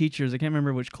 one of our teachers, I can't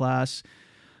remember which class,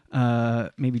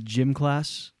 maybe gym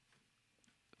class.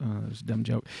 That was a dumb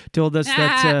joke. Told us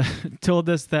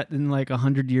that in like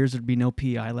 100 years there'd be no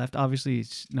PEI left. Obviously,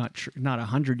 it's not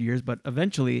 100 years, but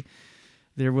eventually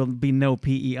there will be no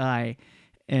PEI,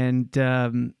 and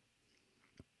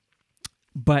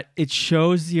but it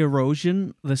shows the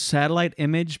erosion, the satellite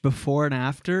image before and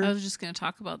after. I was just going to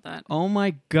talk about that. Oh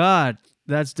my God,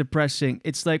 that's depressing.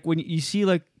 It's like when you see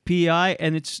like PEI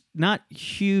and it's not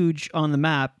huge on the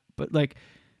map, but like,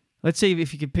 let's say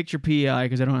if you could picture PEI,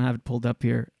 because I don't have it pulled up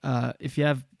here. If you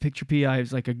have picture PEI,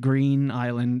 it's like a green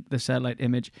island, the satellite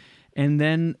image. And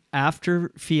then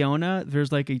after Fiona,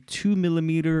 there's like a 2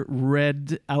 millimeter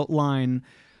red outline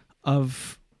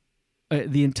of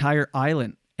the entire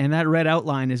island. And that red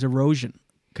outline is erosion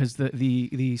because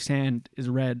the sand is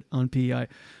red on PEI.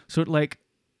 So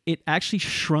it actually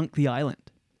shrunk the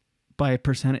island by a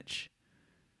percentage.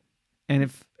 And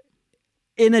if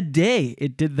in a day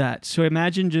it did that. So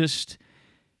imagine just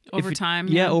Over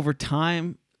time. over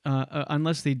time,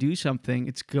 unless they do something,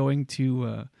 it's going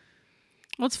to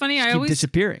Well, it's funny. keep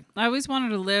disappearing. I always wanted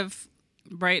to live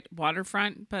right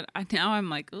waterfront, but now I'm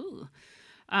like, ooh.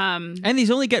 And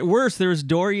these only get worse. There was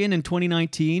Dorian in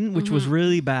 2019, which was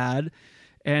really bad.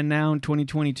 And now in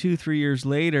 2022, 3 years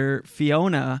later,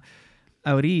 Fiona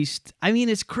out east. I mean,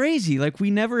 it's crazy. Like,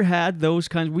 we never had those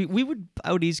kinds. We would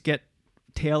out east get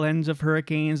tail ends of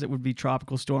hurricanes that would be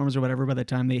tropical storms or whatever by the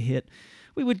time they hit.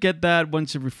 We would get that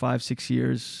once every 5-6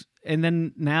 years. And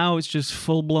then now it's just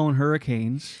full-blown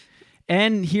hurricanes.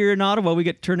 And here in Ottawa, we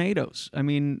get tornadoes. I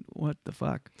mean, what the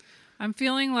fuck? I'm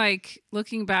feeling like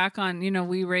looking back on,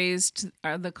 we raised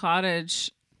the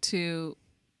cottage to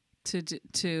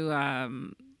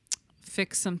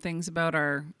fix some things about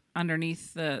our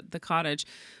underneath the cottage.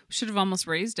 We should have almost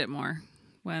raised it more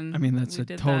when. I mean, that's we a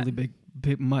did totally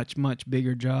that. much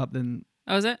bigger job than.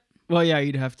 Oh, is it? Well, yeah,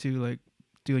 you'd have to like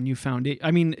do a new foundation.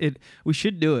 I mean, we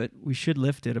should do it. We should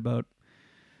lift it about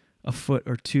a foot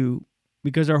or two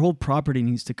because our whole property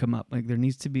needs to come up. Like there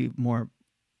needs to be more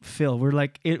fill. We're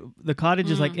like the cottage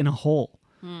is like in a hole.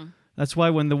 That's why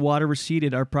when the water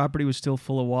receded, our property was still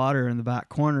full of water in the back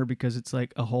corner because it's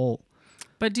like a hole.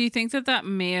 But do you think that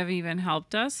may have even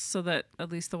helped us so that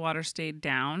at least the water stayed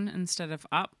down instead of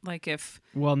up? Like if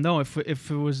no, if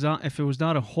it was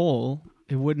not a hole,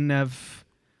 it wouldn't have.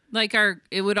 Like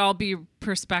it would all be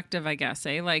perspective, I guess,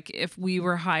 eh? Like if we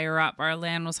were higher up, our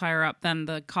land was higher up, then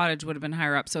the cottage would have been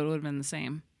higher up, so it would have been the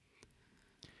same.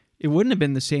 It wouldn't have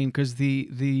been the same because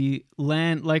the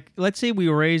land, like let's say we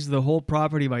raised the whole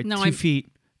property by 2 feet,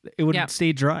 it would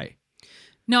stay dry.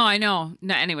 No, I know.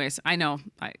 No, anyways, I know.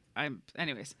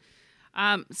 Anyways.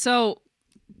 So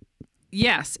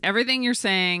yes, everything you're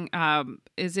saying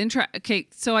is interesting. Okay,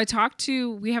 so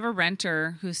we have a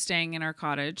renter who's staying in our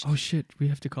cottage. Oh shit, we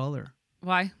have to call her.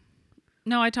 Why?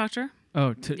 No, I talked to her.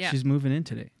 Oh, she's moving in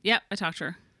today. Yep, I talked to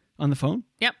her. On the phone?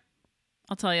 Yep.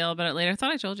 I'll tell you all about it later. I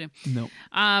thought I told you. No.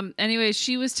 Anyways,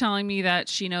 she was telling me that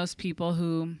she knows people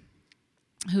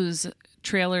whose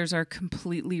trailers are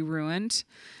completely ruined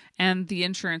and the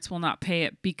insurance will not pay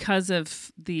it because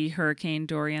of the Hurricane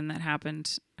Dorian that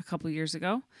happened a couple years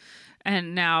ago.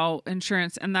 And now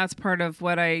insurance, and that's part of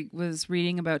what I was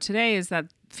reading about today, is that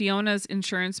Fiona's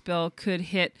insurance bill could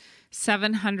hit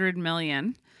 $700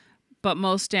 million, but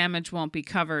most damage won't be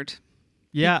covered.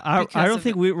 Yeah, I don't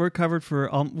think we're covered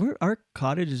for. Our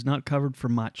cottage is not covered for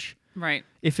much. Right.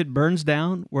 If it burns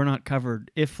down, we're not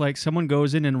covered. If like someone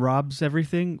goes in and robs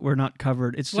everything, we're not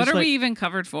covered. It's What just are like, we even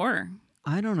covered for?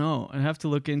 I don't know. I have to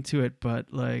look into it,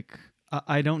 but like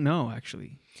I don't know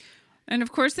actually. And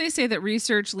of course, they say that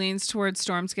research leans towards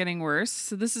storms getting worse.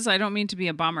 So this is, I don't mean to be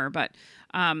a bummer, but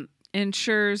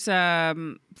insurers,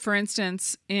 for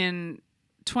instance, in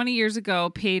 20 years ago,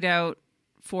 paid out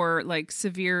for like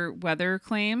severe weather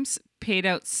claims, paid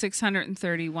out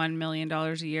 $631 million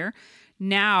a year.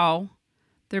 Now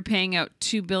they're paying out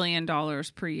 $2 billion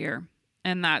per year.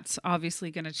 And that's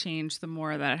obviously going to change the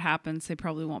more that it happens. They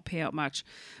probably won't pay out much.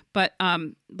 But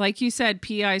like you said,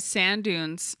 PEI's sand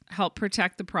dunes help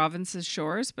protect the province's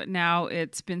shores, but now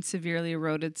it's been severely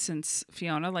eroded since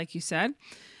Fiona, like you said.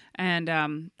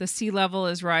 And the sea level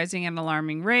is rising at an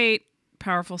alarming rate.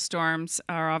 Powerful storms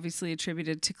are obviously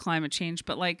attributed to climate change,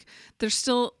 but like they're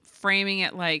still framing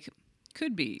it like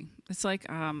could be. It's like,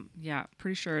 yeah,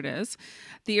 pretty sure it is.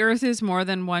 The Earth is more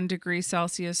than 1 degree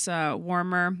Celsius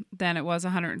warmer than it was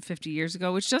 150 years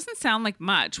ago, which doesn't sound like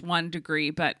much, 1 degree,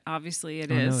 but obviously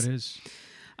it is. No, it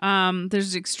is.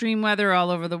 There's extreme weather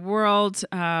all over the world,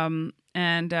 and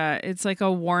it's like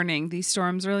a warning. These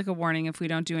storms are like a warning if we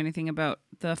don't do anything about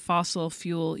the fossil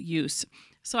fuel use.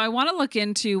 So I want to look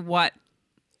into what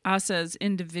us as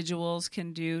individuals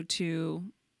can do to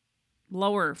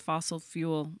lower fossil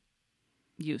fuel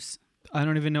use. I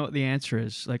don't even know what the answer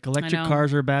is. Like electric know.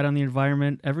 cars are bad on the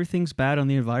environment. Everything's bad on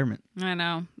the environment. I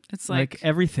know. It's Like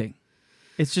everything.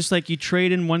 It's just like you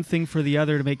trade in one thing for the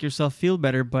other to make yourself feel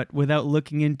better, but without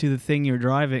looking into the thing you're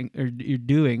driving or you're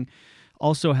doing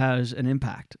also has an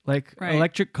impact. Like Right.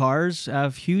 electric cars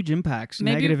have huge impacts,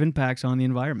 negative impacts on the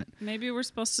environment. maybe we're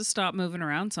supposed to stop moving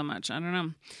around so much. I don't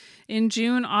know. In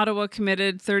June, Ottawa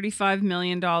committed $35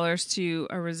 million to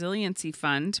a resiliency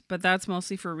fund, but that's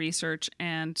mostly for research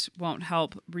and won't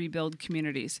help rebuild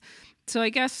communities. So I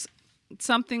guess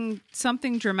something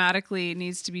dramatically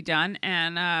needs to be done.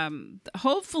 And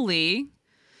hopefully,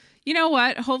 you know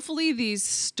what? Hopefully these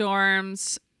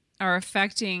storms are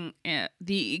affecting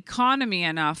the economy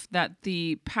enough that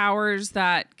the powers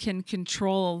that can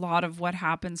control a lot of what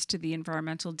happens to the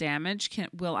environmental damage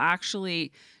will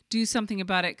actually do something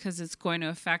about it, because it's going to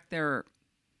affect their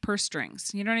purse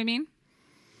strings. You know what I mean?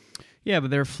 Yeah,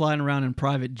 but they're flying around in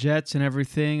private jets and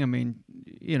everything. I mean,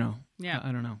 you know, Yeah.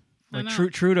 I don't know. I Like know.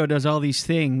 Trudeau does all these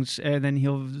things, and then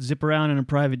he'll zip around in a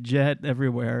private jet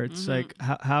everywhere. It's like,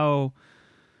 how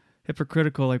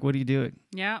hypocritical. Like, what are you doing?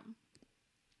 Yeah.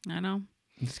 I know.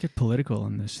 Let's get political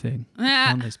on this thing.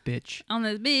 Ah. On this bitch. On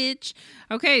this bitch.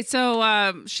 Okay,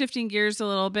 so shifting gears a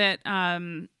little bit.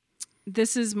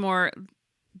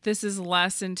 This is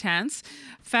less intense.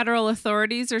 Federal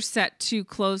authorities are set to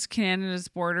close Canada's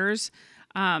borders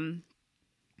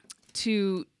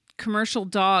to commercial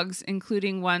dogs,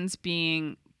 including ones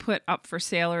being put up for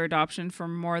sale or adoption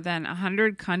from more than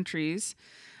 100 countries,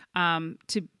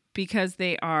 because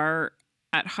they are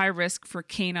at high risk for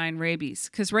canine rabies.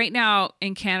 Because right now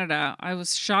in Canada, I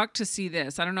was shocked to see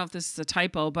this. I don't know if this is a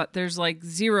typo, but there's like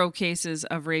 0 cases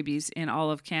of rabies in all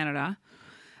of Canada.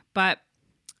 But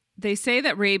they say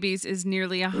that rabies is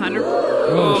nearly 100.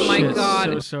 Oh my shit.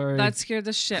 God. So sorry. That scared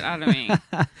the shit out of me.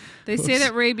 They say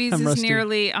that rabies I'm is rusty.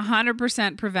 nearly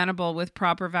 100% preventable with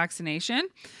proper vaccination.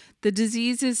 The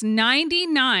disease is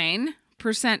 99%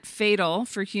 fatal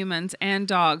for humans and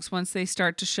dogs once they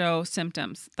start to show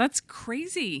symptoms. That's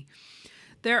crazy.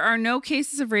 There are no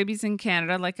cases of rabies in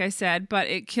Canada, like I said, but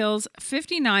it kills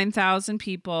 59,000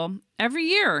 people every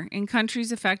year in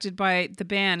countries affected by the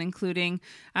ban, including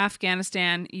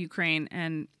Afghanistan, Ukraine,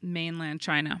 and mainland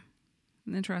China.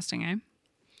 Interesting,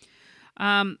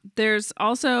 eh? There's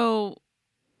also,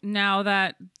 now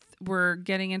that we're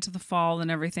getting into the fall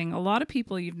and everything, a lot of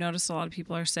people, you've noticed a lot of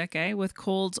people are sick, with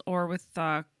colds or with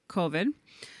COVID.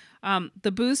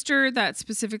 The booster that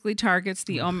specifically targets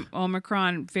the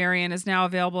Omicron variant is now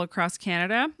available across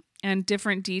Canada, and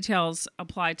different details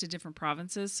apply to different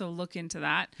provinces. So look into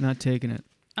that. Not taking it.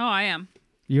 Oh, I am.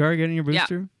 You are getting your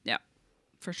booster? Yeah,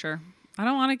 for sure. I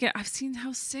don't want to I've seen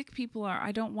how sick people are.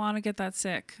 I don't want to get that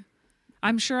sick.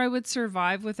 I'm sure I would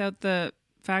survive without the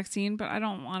vaccine, but I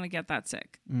don't want to get that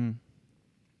sick.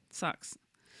 Sucks.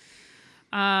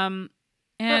 And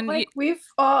But like we've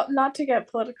all, not to get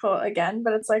political again,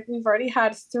 but it's like we've already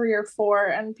had 3 or 4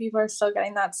 and people are still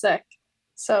getting that sick.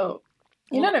 So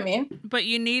you know what I mean? but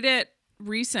you need it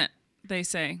recent, they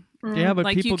say. Yeah, but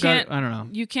Like, you people got it. can't- I don't know.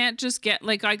 You can't just get,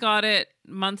 like, I got it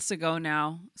months ago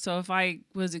now. So if I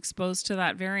was exposed to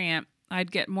that variant,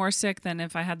 I'd get more sick than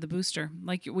if I had the booster.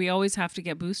 Like, we always have to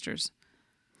get boosters.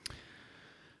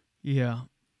 Yeah.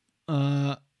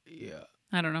 Yeah.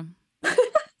 I don't know.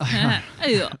 I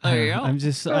I'm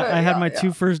just. I had my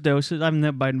two first doses. I'm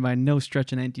not by no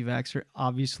stretch an anti-vaxxer.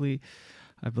 Obviously,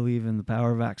 I believe in the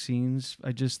power of vaccines.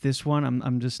 This one.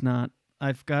 I'm just not.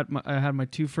 I had my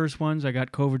two first ones. I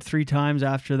got COVID 3 times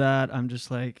after that. I'm just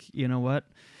like, you know what?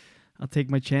 I'll take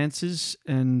my chances,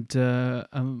 and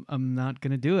I'm not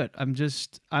gonna do it.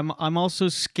 I'm also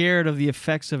scared of the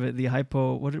effects of it. The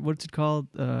what's it called?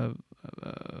 I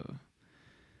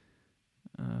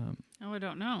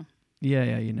don't know. Yeah,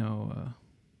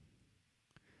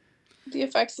 The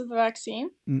effects of the vaccine.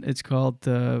 it's called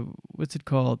what's it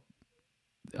called?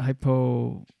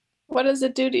 What does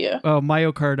it do to you? Oh,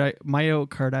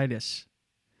 myocarditis.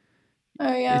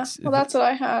 Oh yeah. Well, that's what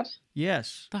I had.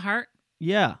 Yes. The heart?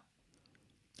 Yeah.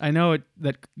 I know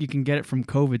that you can get it from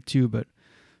COVID too, but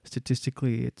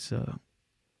statistically it's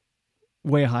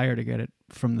way higher to get it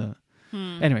from the...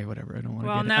 Anyway, whatever. I don't want to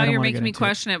get it. Well, now you're making me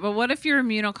question it. But what if you're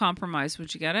immunocompromised?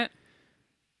 Would you get it?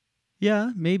 Yeah,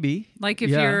 maybe. Like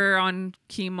if you're on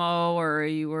chemo or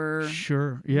you were...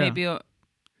 Sure, yeah. Maybe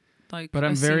but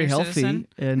I'm very healthy. Citizen.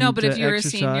 And no, but if you're a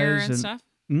senior and stuff?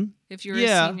 Hmm? If you're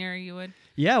a senior, you would?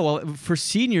 Yeah, well, for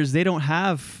seniors, they don't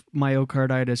have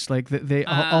myocarditis. Like they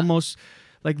almost...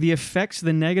 Like the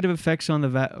negative effects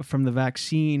on from the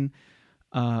vaccine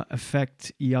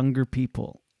affect younger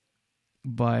people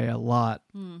by a lot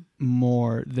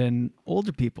more than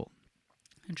older people.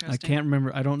 Interesting. I can't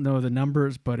remember. I don't know the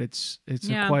numbers, but it's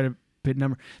quite a big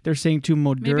number. They're saying too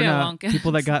Moderna,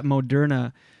 people that got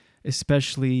Moderna,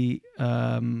 especially.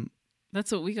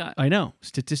 That's what we got. I know.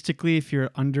 Statistically, if you're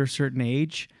under a certain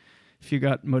age, if you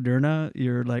got Moderna,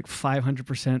 you're like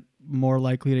 500% more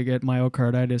likely to get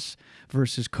myocarditis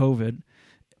versus COVID.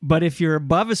 But if you're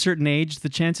above a certain age, the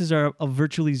chances are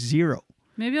virtually zero.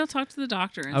 Maybe I'll talk to the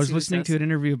doctor. And I was listening to an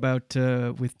interview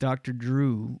with Dr.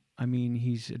 Drew. I mean,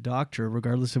 he's a doctor,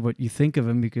 regardless of what you think of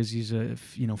him, because he's a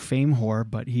fame whore.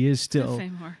 But he is still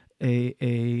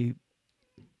a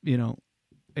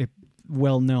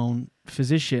well-known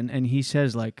physician, and he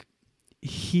says like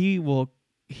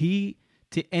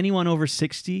to anyone over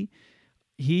 60,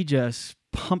 he just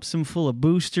pumps them full of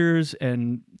boosters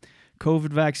and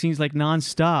COVID vaccines like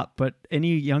nonstop. But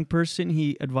any young person,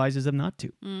 he advises them not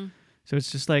to. So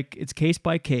it's just like it's case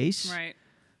by case. Right.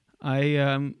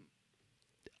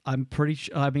 I'm pretty.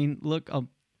 Look, I'm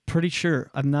pretty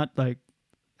sure. I'm not like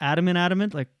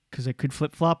adamant, like because I could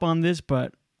flip flop on this,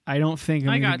 but I don't think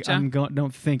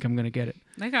don't think I'm gonna get it.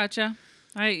 I gotcha.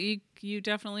 You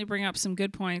definitely bring up some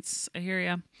good points. I hear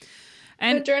you.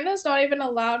 And Moderna's not even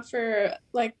allowed for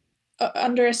like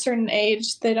under a certain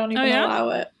age. They don't even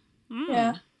allow it.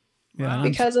 Yeah. Yeah.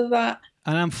 Because of that.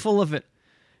 And I'm full of it.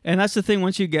 And that's the thing.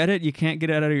 Once you get it, you can't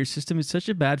get it out of your system. It's such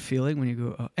a bad feeling when you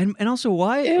go. Oh. And also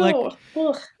why? Ew. Like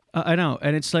I know.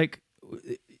 And it's like,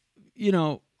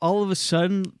 all of a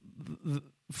sudden, the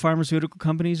pharmaceutical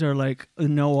companies are like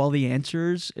know all the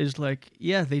answers. Is like,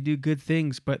 yeah, they do good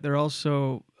things, but they're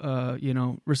also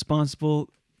responsible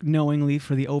knowingly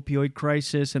for the opioid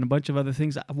crisis and a bunch of other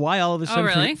things. Why all of a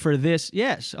sudden for this?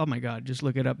 Yes. Oh my God. Just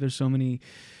look it up. There's so many.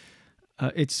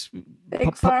 It's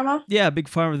big pharma. Yeah, big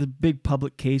pharma, the big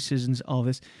public cases and all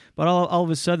this. But all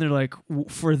of a sudden they're like,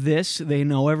 for this, they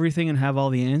know everything and have all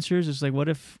the answers. It's like, what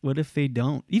if they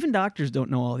don't? Even doctors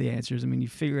don't know all the answers. I mean, you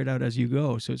figure it out as you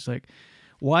go. So it's like,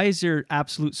 why is there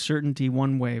absolute certainty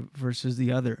one way versus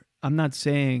the other? I'm not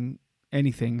saying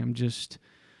anything. I'm just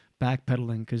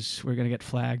backpedaling because we're gonna get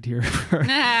flagged here for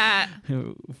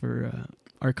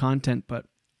our content. But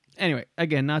anyway,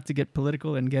 again, not to get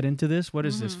political and get into this. What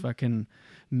is this fucking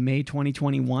May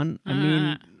 2021? I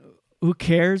mean, who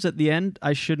cares at the end?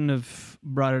 I shouldn't have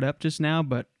brought it up just now,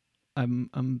 but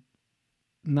I'm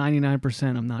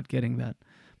 99% I'm not getting that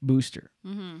booster.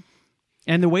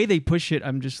 And the way they push it,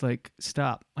 I'm just like,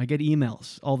 stop. I get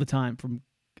emails all the time from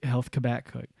Health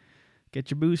Quebec, like,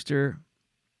 get your booster.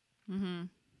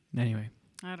 Anyway,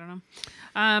 I don't know.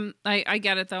 I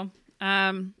get it though.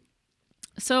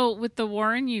 So with the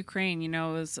war in Ukraine,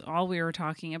 is all we were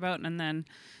talking about, and then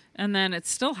it's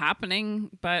still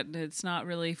happening, but it's not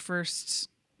really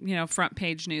front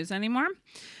page news anymore.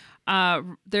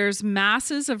 There's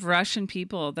masses of Russian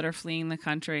people that are fleeing the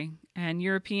country, and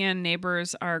European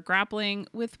neighbors are grappling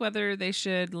with whether they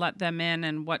should let them in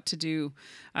and what to do.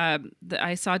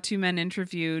 I saw 2 men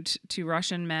interviewed, 2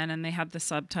 Russian men, and they had the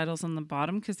subtitles on the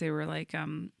bottom because they were like,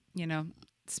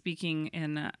 speaking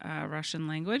in Russian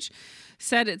language.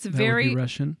 Said it's very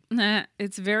Russian.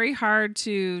 It's very hard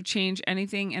to change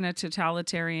anything in a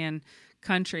totalitarian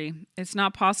country. It's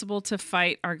not possible to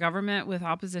fight our government with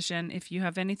opposition. If you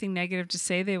have anything negative to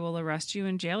say, they will arrest you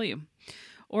and jail you.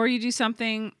 Or you do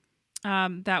something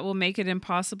that will make it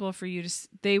impossible for you to.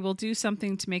 They will do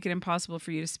something to make it impossible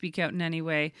for you to speak out in any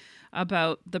way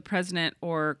about the president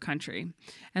or country.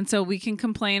 And so we can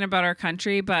complain about our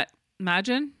country, but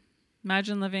imagine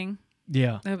living.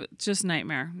 Yeah. Just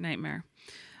nightmare.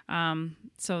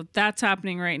 So that's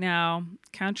happening right now.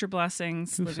 Count your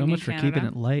blessings. Ooh, living so much in for Canada. keeping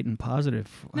it light and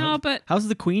positive. No, but how's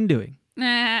the Queen doing?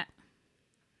 nah.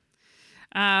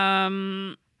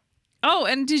 Oh,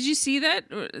 and did you see that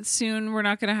soon we're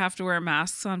not going to have to wear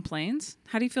masks on planes?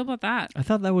 How do you feel about that? I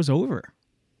thought that was over.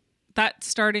 That's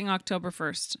starting October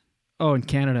 1st. Oh, in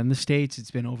Canada. In the States,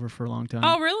 it's been over for a long time.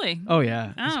 Oh, really? Oh,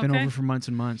 yeah. It's been okay. over for months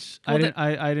and months. Well,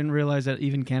 I didn't realize that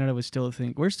even Canada was still a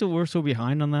thing. We're so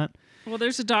behind on that. Well,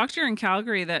 there's a doctor in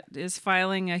Calgary that is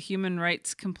filing a human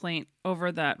rights complaint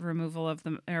over that removal of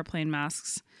the airplane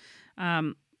masks.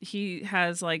 He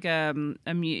has like he's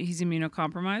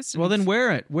immunocompromised. Well, then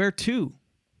wear it. Wear two.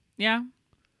 Yeah,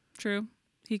 true.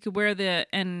 He could wear the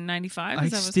N95. I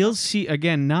still see,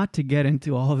 again, not to get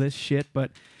into all this shit, but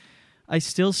I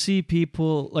still see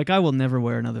people, like, I will never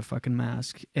wear another fucking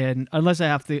mask. And unless I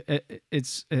have to,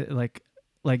 it's like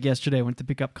yesterday, I went to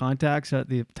pick up contacts at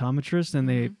the optometrist and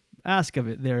they ask of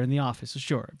it there in the office. So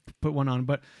sure, put one on,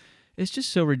 but it's just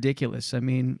so ridiculous. I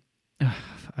mean,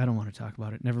 I don't want to talk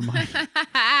about it. Never mind.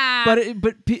 but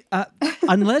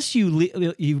unless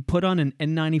you put on an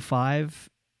N95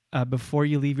 before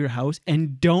you leave your house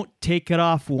and don't take it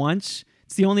off once,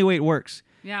 it's the only way it works.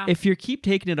 Yeah. If you keep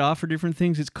taking it off for different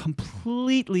things, it's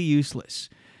completely useless.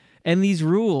 And these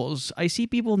rules, I see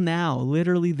people now,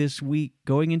 literally this week,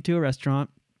 going into a restaurant.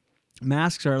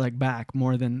 Masks are like back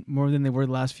more than they were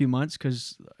the last few months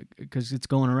because it's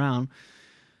going around.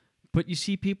 But you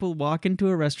see people walk into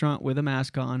a restaurant with a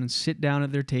mask on and sit down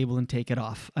at their table and take it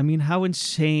off. I mean, how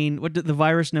insane! What the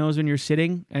virus knows when you're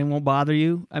sitting and won't bother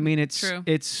you. I mean, it's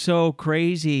so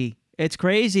crazy. It's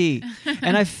crazy.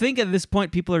 And I think at this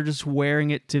point, people are just wearing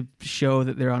it to show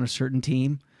that they're on a certain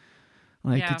team.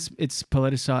 Like it's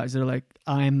politicized. They're like,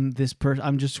 I'm this person.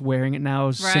 I'm just wearing it now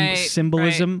as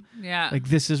symbolism. Right. Yeah. Like,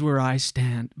 this is where I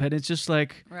stand. But it's just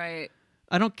like, right.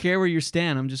 I don't care where you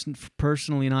stand. I'm just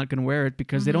personally not going to wear it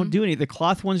because they don't do anything. The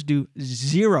cloth ones do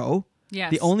zero.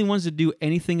 Yes. The only ones that do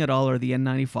anything at all are the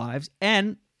N95s.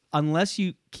 And unless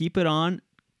you keep it on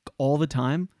all the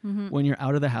time when you're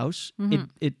out of the house,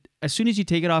 it as soon as you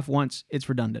take it off once, it's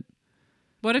redundant.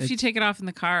 What if you take it off in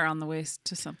the car on the way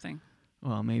to something?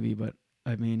 Well, maybe, but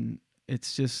I mean,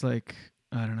 it's just like,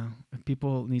 I don't know.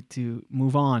 People need to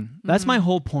move on. That's my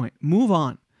whole point. Move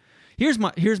on. Here's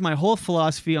my whole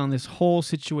philosophy on this whole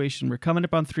situation. We're coming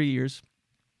up on 3 years.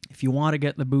 If you want to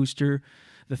get the booster,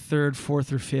 the 3rd,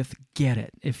 4th, or 5th, get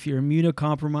it. If you're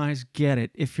immunocompromised, get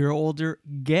it. If you're older,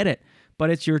 get it.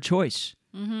 But it's your choice.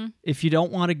 If you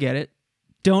don't want to get it,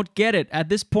 don't get it. At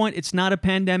this point, it's not a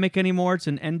pandemic anymore. It's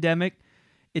an endemic.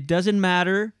 It doesn't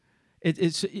matter.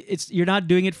 It's you're not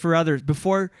doing it for others.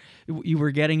 Before, you were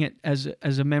getting it as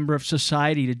a member of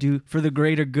society to do for the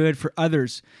greater good for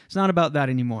others. It's not about that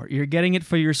anymore. You're getting it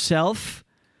for yourself.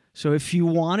 So if you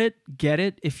want it, get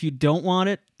it. If you don't want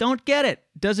it, don't get it.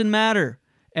 Doesn't matter.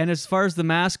 And as far as the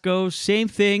mask goes, same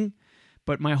thing.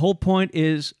 But my whole point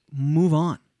is move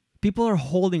on. People are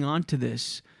holding on to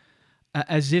this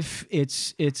as if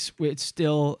it's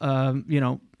still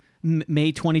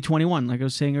May 2021, like I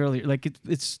was saying earlier. Like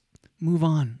it's move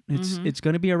on. It's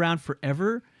going to be around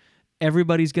forever.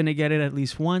 Everybody's going to get it at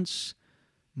least once.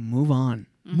 Move on.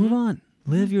 Move on.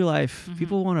 Live your life.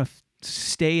 People want to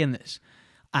stay in this.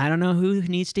 I don't know who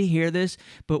needs to hear this,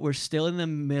 but we're still in the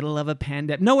middle of a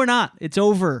pandemic. No, we're not. It's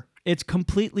over. It's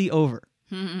completely over.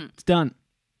 It's done.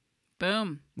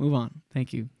 Boom. Move on.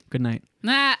 Thank you. Good night.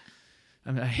 Nah.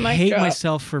 I hate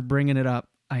myself for bringing it up.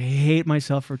 I hate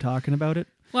myself for talking about it.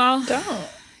 Well,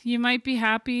 you might be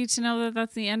happy to know that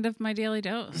that's the end of my daily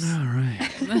dose. All right.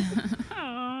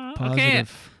 Okay.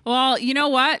 Well, you know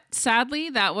what?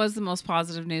 Sadly, that was the most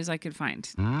positive news I could find.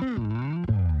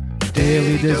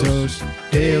 Daily Dose.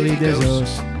 Daily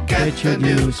Dose. Get your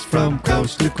news from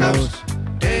coast to coast.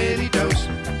 Daily Dose.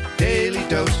 Daily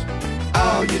Dose.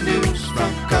 All your news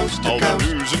from coast to All coast.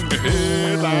 the news and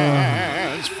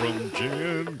headlines from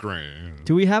Jen Grant.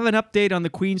 Do we have an update on the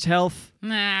Queen's health?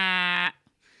 Nah.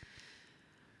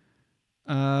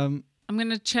 I'm going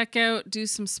to check out, do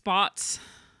some spots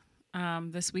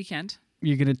this weekend.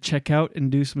 You're going to check out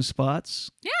and do some spots?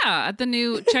 Yeah,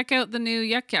 check out the new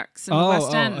Yuck Yucks in the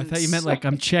West End. I thought you meant like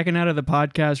I'm checking out of the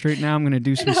podcast right now. I'm going to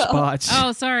do some spots.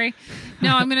 Oh, sorry.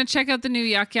 No, I'm going to check out the new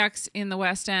Yuck Yucks in the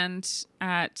West End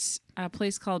at a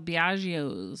place called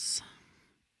Biagio's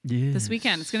this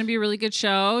weekend. It's going to be a really good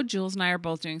show. Jules and I are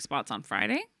both doing spots on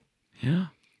Friday. Yeah.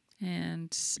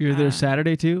 And You're there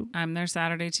Saturday too? I'm there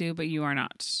Saturday too, but you are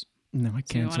not. No, I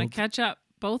So you want to canceled. catch up,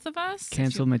 both of us?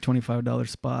 Canceled my $25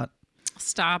 spot.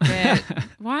 Stop it.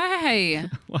 Why?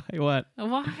 Why? What?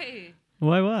 Why?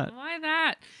 Why? What? Why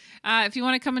that? If you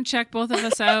want to come and check both of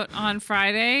us out on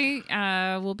Friday,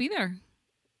 we'll be there.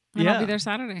 And I'll be there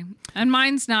Saturday. And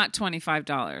mine's not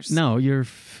 $25. No, you're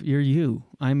you.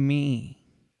 I'm me.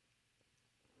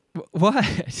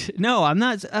 What? No, I'm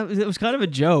not. It was kind of a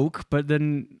joke, but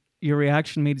then your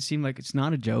reaction made it seem like it's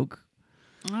not a joke.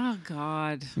 Oh,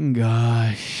 God.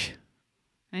 Gosh.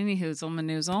 Any hoozle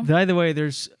manoozle. By the way,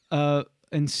 there's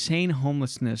insane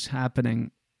homelessness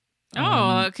happening.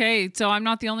 Oh, okay. So I'm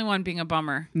not the only one being a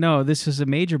bummer. No, this is a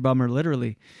major bummer,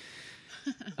 literally.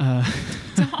 Don't.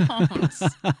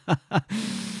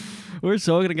 We're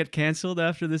so going to get canceled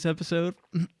after this episode.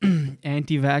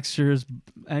 Anti-vaxxer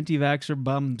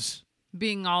bums.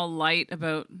 Being all light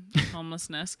about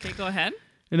homelessness. Okay, go ahead.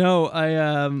 You know,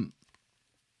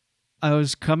 I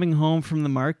was coming home from the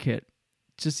market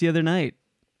just the other night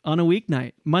on a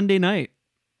weeknight, Monday night,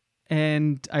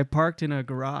 and I parked in a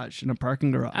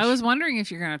parking garage. I was wondering if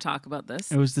you're going to talk about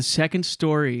this. It was the second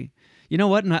story. You know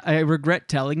what? And I regret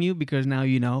telling you because now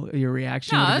you know your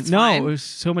reaction. No, would have that's been, no, fine. it was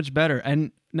so much better.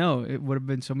 And no, it would have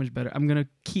been so much better. I'm going to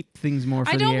keep things more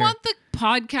for I the don't air. want the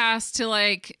podcast to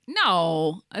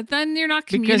no. Then you're not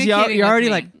Because communicating you're already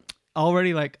with me.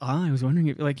 I was wondering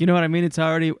if, you know what I mean? It's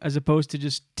already, as opposed to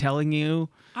just telling you.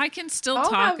 I can still I'll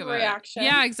talk have about reaction. it.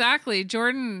 Yeah, exactly.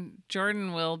 Jordan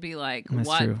will be like, That's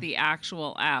what true. the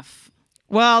actual F?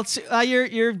 Well,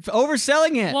 you're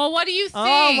overselling it. Well, what do you think?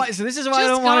 Oh, so this is why I Just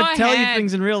don't want go to tell you ahead.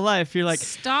 things in real life. You're like,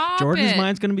 Stop Jordan's it.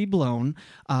 mind's going to be blown.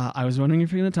 I was wondering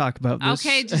if you're going to talk about this.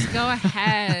 Okay, just go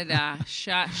ahead.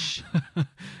 Shush.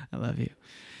 I love you.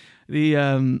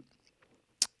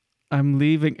 I'm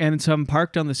leaving, and so I'm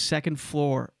parked on the second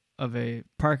floor of a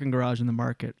parking garage in the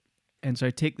market. And so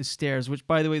I take the stairs, which,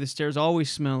 by the way, the stairs always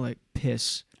smell like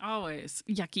piss. Always.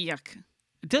 Yucky yuck.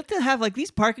 Don't they have, these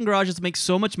parking garages make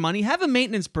so much money? Have a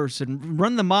maintenance person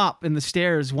run the mop in the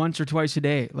stairs once or twice a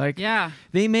day. Yeah.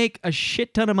 They make a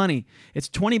shit ton of money. It's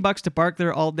 $20 to park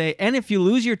there all day. And if you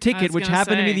lose your ticket, which gonna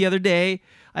happened to me say. the other day,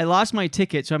 I lost my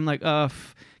ticket. So I'm like,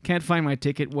 can't find my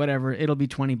ticket, whatever. It'll be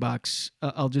 $20.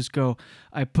 I'll just go.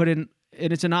 I put in,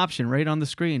 and it's an option right on the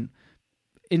screen.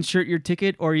 Insert your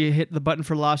ticket, or you hit the button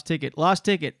for lost ticket. Lost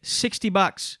ticket,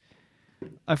 $60.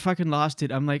 I fucking lost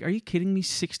it. I'm like, are you kidding me?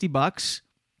 $60?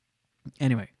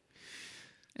 Anyway.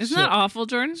 Isn't So- that awful,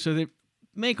 Jordan? So they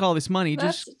make all this money.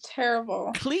 That's Just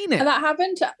terrible. clean it. And that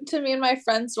happened to me and my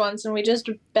friends once, and we just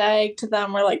begged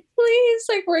them. We're like, please,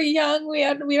 we're young. We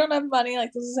don't have money.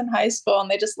 This is in high school, and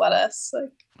they just let us.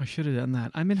 I should have done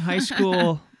that. I'm in high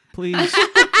school. Please.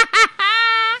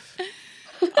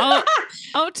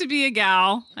 To be a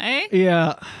gal, eh?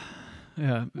 Yeah.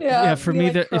 For we,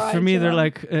 me, cried they're to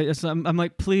like, I'm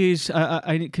like, please,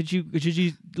 I could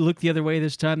you look the other way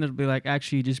this time? They'll be like,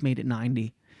 actually, you just made it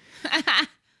 90.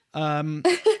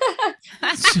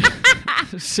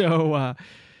 So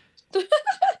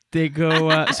they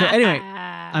go. So anyway,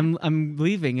 I'm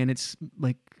leaving, and it's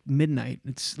like midnight.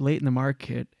 It's late in the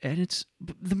market, and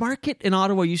the market in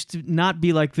Ottawa used to not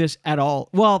be like this at all.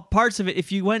 Well, parts of it,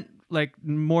 if you went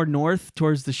more north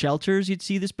towards the shelters, you'd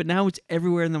see this, but now it's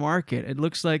everywhere in the market. It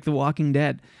looks like The Walking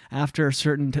Dead after a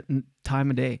certain time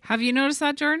of day. Have you noticed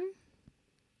that, Jordan?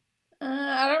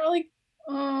 I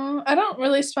don't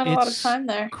really spend a lot of It's time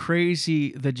there.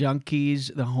 Crazy, the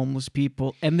junkies, the homeless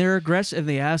people, and they're aggressive.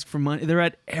 They ask for money. They're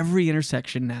at every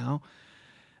intersection now.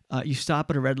 You stop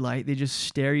at a red light, they just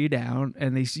stare you down,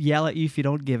 and they yell at you if you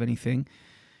don't give anything.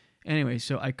 Anyway,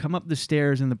 so I come up the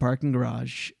stairs in the parking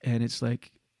garage, and it's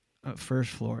first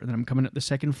floor. And then I'm coming up the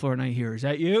second floor, and I hear, "Is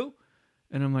that you?"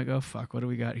 And I'm like, "Oh, fuck, what do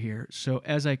we got here?" So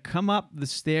as I come up the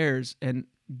stairs and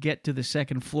get to the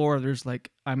second floor, there's the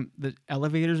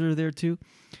elevators are there too.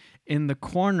 In the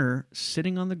corner,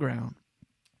 sitting on the ground,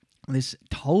 this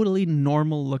totally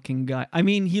normal looking guy. I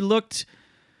mean, he looked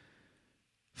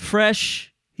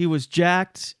fresh. He was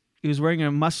jacked. He was wearing a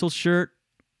muscle shirt.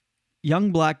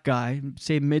 Young black guy,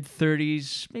 say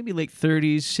mid-30s, maybe late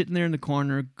 30s, sitting there in the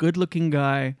corner. Good looking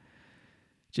guy.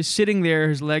 Just sitting there,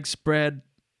 his legs spread.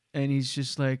 And he's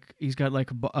just he's got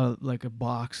a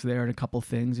box there and a couple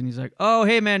things. And he's like, "Oh,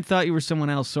 hey, man, thought you were someone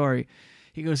else. Sorry."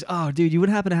 He goes, "Oh, dude, you would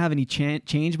happen to have any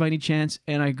change by any chance?"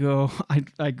 And I go,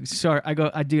 sorry. I go,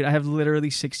 dude, I have literally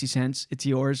 60 cents. It's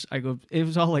yours. I go, it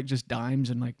was all just dimes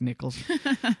and nickels.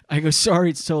 I go, sorry,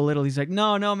 it's so little. He's like,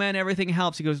 no, man, everything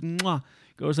helps. He goes, mwah.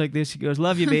 Goes like this. He goes,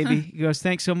 "Love you, baby." He goes,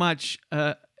 "Thanks so much."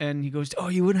 And he goes, "Oh,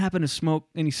 you wouldn't happen to smoke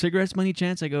any cigarettes by any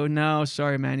chance?" I go, "No,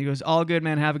 sorry, man." He goes, "All good,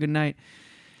 man. Have a good night."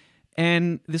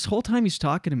 And this whole time he's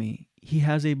talking to me, he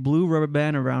has a blue rubber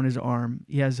band around his arm.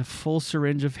 He has a full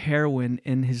syringe of heroin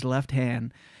in his left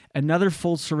hand, another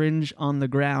full syringe on the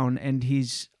ground, and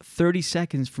he's 30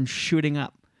 seconds from shooting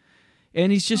up.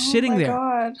 And he's just sitting there.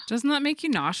 God. Doesn't that make you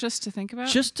nauseous to think about?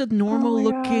 Just a normal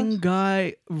looking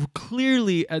guy.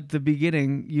 Clearly at the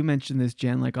beginning, you mentioned this,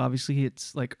 Jen, like obviously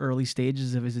it's like early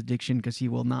stages of his addiction because he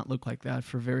will not look like that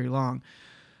for very long.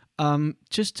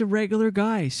 Just a regular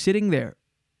guy sitting there.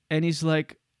 And he's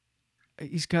like,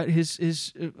 he's got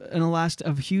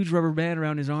a huge rubber band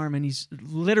around his arm, and he's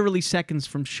literally seconds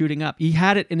from shooting up. He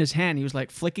had it in his hand. He was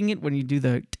like flicking it when you do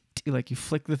like you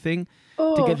flick the thing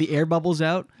to get the air bubbles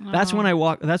out. That's when I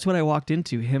walked. That's what I walked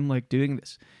into, him like doing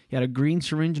this. He had a green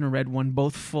syringe and a red one,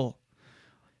 both full.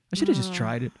 I should have just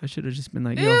tried it. I should have just been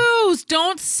like, Ew,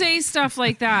 don't say stuff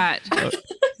like that.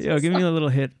 Yo, give me a little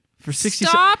hit for 60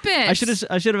 cents. Stop it.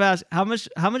 I should have asked how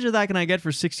much of that can I get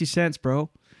for 60 cents, bro?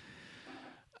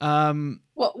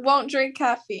 Well, won't drink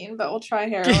caffeine, but we'll try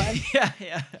heroin.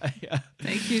 yeah.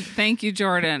 Thank you,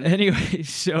 Jordan. Anyway,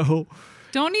 so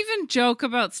don't even joke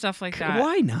about stuff like that.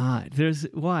 why not?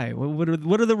 Why? What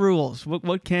are the rules?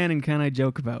 What can and can't I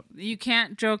joke about? You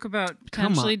can't joke about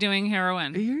potentially doing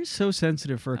heroin. You're so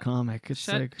sensitive for a comic. It's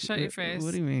shut your face.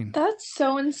 What do you mean? That's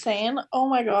so insane. Oh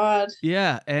my God.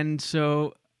 Yeah, and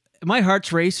so my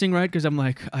heart's racing, right? Because I'm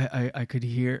like, I could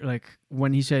hear, like,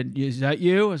 when he said, "Is that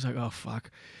you?" I was like, oh,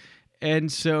 fuck.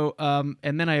 And so,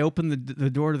 and then I opened the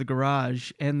door to the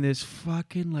garage, and this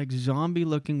fucking, like,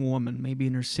 zombie-looking woman, maybe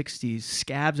in her 60s,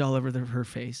 scabs all over her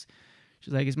face.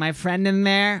 She's like, "Is my friend in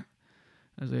there?"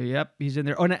 I was like, "Yep, he's in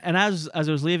there." Oh, and as I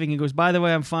was leaving, he goes, "By the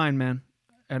way, I'm fine, man."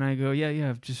 And I go,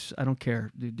 yeah, just, I don't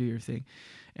care. Do your thing.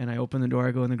 And I open the door,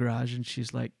 I go in the garage, and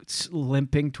she's like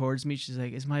limping towards me. She's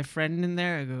like, "Is my friend in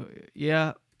there?" I go,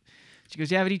 "Yeah." She goes,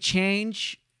 "Do you have any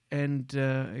change?" And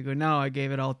I go, "No, I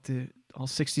gave it all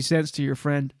 60 cents to your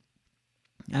friend.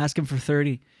 Ask him for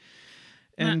 30.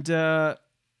 And, but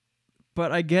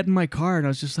I get in my car and I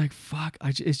was just like, fuck,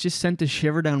 it's just sent a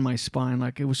shiver down my spine.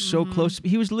 Like it was so close.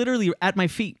 He was literally at my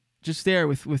feet, just there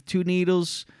with 2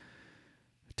 needles.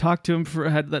 Talked to him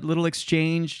had that little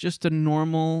exchange, just a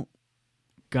normal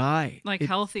guy. Like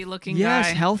healthy looking guy.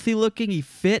 Yes, healthy looking. He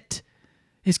fit.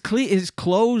 His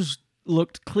clothes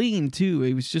looked clean too.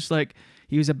 He was just like,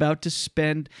 he was about to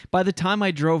spend, by the time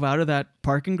I drove out of that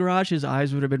parking garage, his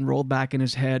eyes would have been rolled back in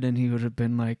his head and he would have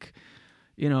been like,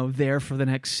 there for the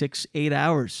next 6-8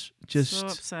 hours. Just so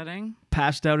upsetting.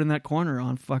 Passed out in that corner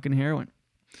on fucking heroin.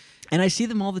 And I see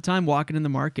them all the time walking in the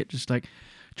market, just like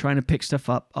trying to pick stuff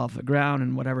up off the ground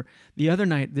and whatever. The other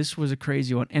night, this was a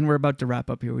crazy one, and we're about to wrap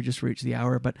up here. We just reached the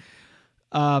hour, but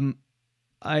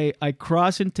I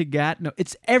cross into Gatineau.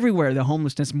 It's everywhere, the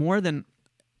homelessness, more than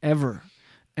ever.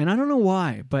 And I don't know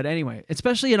why, but anyway,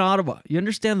 especially in Ottawa. You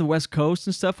understand the West Coast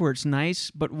and stuff where it's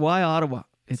nice, but why Ottawa?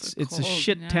 It's a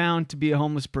shit town to be a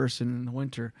homeless person in the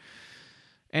winter.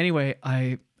 Anyway,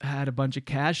 I had a bunch of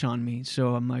cash on me,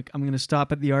 so I'm like, I'm going to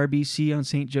stop at the RBC on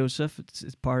St. Joseph.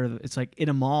 It's part of it's like in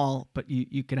a mall, but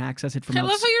you can access it from I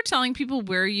love how you're telling people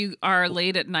where you are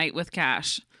late at night with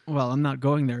cash. Well, I'm not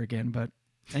going there again, but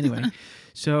anyway.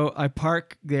 So I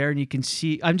park there, and you can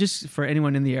see. I'm just, for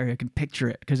anyone in the area can picture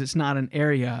it, because it's not an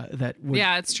area that would,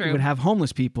 it's true. would have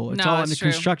homeless people. It's all under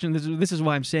construction. This is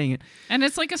why I'm saying it. And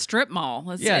it's like a strip mall.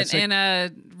 It's in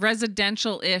a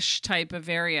residential-ish type of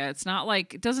area. It's not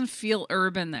like, it doesn't feel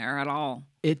urban there at all.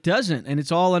 It doesn't, and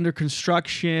it's all under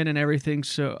construction and everything.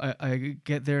 So I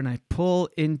get there, and I pull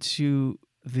into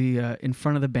the in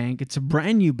front of the bank. It's a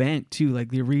brand new bank too.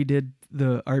 Like they redid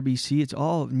the RBC. It's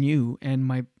all new, and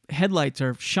my headlights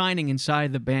are shining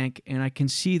inside the bank, and I can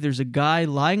see there's a guy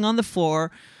lying on the floor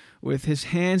with his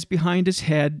hands behind his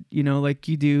head, like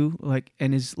you do, like,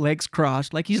 and his legs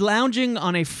crossed, like he's lounging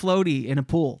on a floaty in a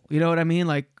pool. You know what I mean?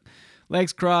 Like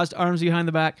legs crossed, arms behind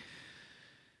the back.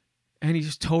 And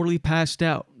he's totally passed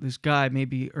out. This guy,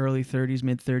 maybe early 30s,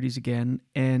 mid 30s again.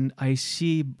 And I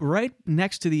see right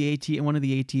next to the one of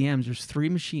the ATMs, there's 3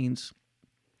 machines.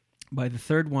 By the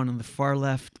third one on the far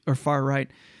left or far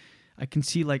right, I can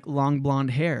see like long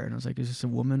blonde hair. And I was like, is this a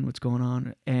woman? What's going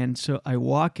on? And so I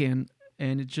walk in,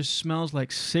 and it just smells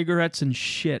like cigarettes and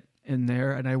shit in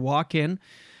there. And I walk in,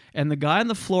 and the guy on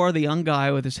the floor, the young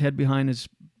guy with his head behind his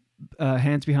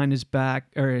hands behind his back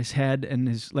or his head and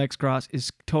his legs crossed,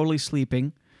 is totally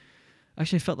sleeping.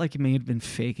 Actually, I felt like he may have been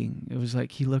faking. It was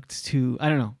like he looked too, I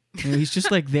don't know. He's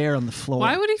just like there on the floor.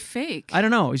 Why would he fake? I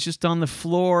don't know. He's just on the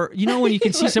floor. You know when you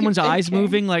can see someone's eyes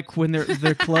moving, like when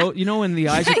they're closed. You know when the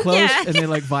eyes are closed and they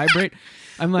like vibrate.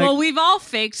 I'm like, well, we've all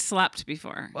faked slept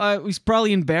before. he's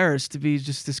probably embarrassed to be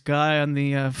just this guy on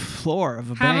the floor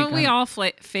of a bank. Haven't we all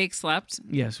fake slept?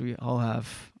 Yes, we all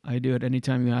have. I do it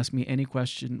anytime you ask me any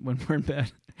question when we're in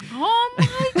bed.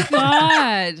 Oh my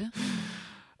God.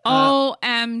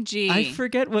 OMG. I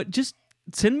forget what. Just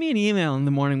send me an email in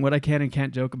the morning what I can and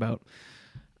can't joke about.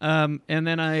 And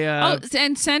then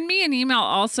and send me an email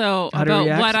also How to about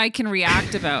react? what I can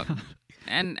react about.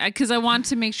 And because I want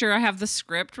to make sure I have the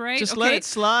script right. just Okay. let it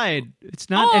slide. It's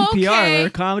not Oh, NPR. okay. We're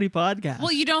a comedy podcast.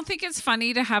 Well, you don't think it's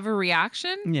funny to have a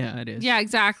reaction? Yeah, it is. Yeah,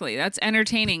 exactly. That's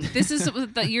entertaining. This is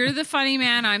you're the funny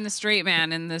man, I'm the straight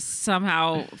man, and this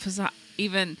somehow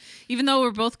even though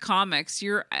we're both comics,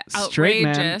 you're Straight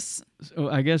man. outrageous. So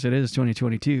I guess it is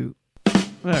 2022. All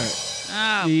right.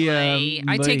 Oh, The, boy.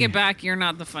 I take boy. it back. You're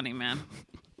not the funny man.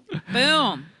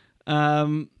 Boom.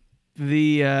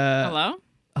 Hello.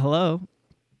 Hello?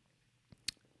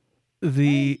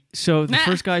 So the Nah.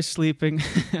 first guy's sleeping,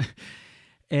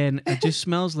 and it just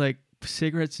smells like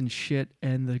cigarettes and shit.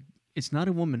 And it's not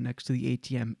a woman next to the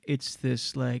ATM. It's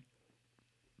this like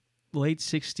late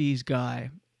 60s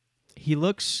guy.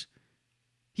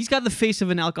 He's got the face of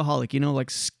an alcoholic, like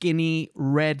skinny,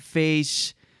 red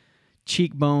face,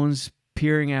 cheekbones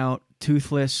peering out,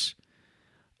 toothless,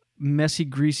 messy,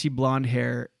 greasy blonde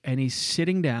hair, and he's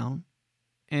sitting down,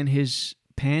 and his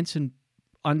pants and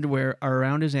underwear are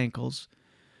around his ankles,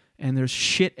 and there's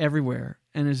shit everywhere,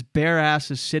 and his bare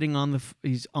ass is sitting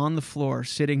he's on the floor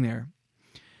sitting there,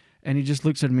 and he just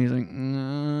looks at me.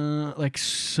 He's like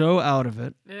so out of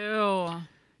it. Ew.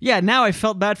 Yeah, now I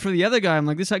felt bad for the other guy. I'm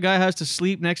like, this guy has to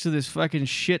sleep next to this fucking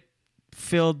shit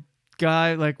filled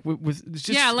guy, like with it's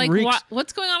just Yeah, like reeks.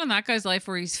 what's going on in that guy's life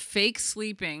where he's fake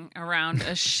sleeping around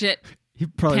a shit? He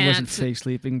probably wasn't pants. fake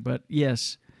sleeping, but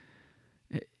yes,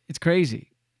 it's crazy.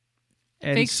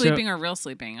 And Fake so- sleeping or real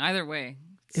sleeping, either way.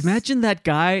 Imagine that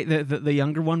guy, the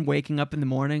younger one, waking up in the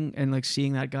morning and like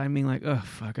seeing that guy and being like, oh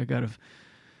fuck, I gotta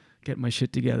get my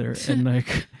shit together. And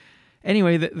like,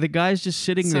 anyway, the guy's just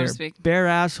sitting So to there, speak. bare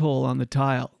asshole on the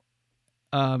tile,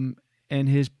 and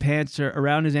his pants are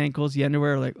around his ankles. The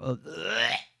underwear are like,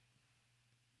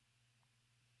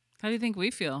 How do you think we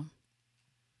feel?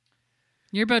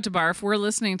 You're about to barf. We're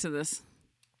listening to this.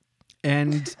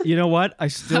 and you know what? I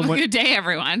still Have a went. good day,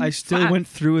 everyone. I still Fuck. went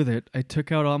through with it. I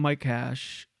took out all my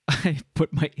cash. I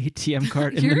put my ATM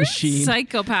card in You're the a machine.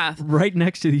 psychopath. Right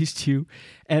next to these two,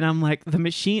 and I'm like, the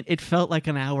machine, it felt like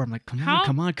an hour. I'm like, come How-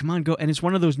 on, go. And it's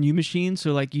one of those new machines,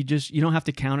 so like you don't have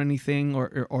to count anything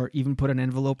or even put an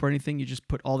envelope or anything. You just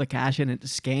put all the cash in, it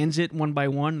scans it one by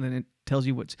one, and then it tells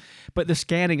you but the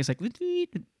scanning is like,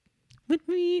 and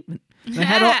I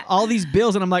had all these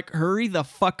bills, and I'm like, hurry the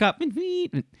fuck up.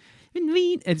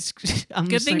 It's I'm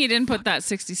Good just thing like, you didn't put that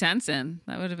 60 cents in.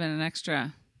 That would have been an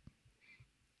extra.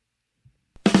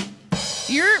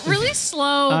 You're really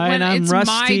slow when and I'm it's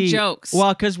rusty. my jokes.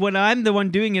 Well, because when I'm the one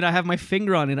doing it, I have my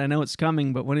finger on it. I know it's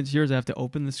coming, but when it's yours, I have to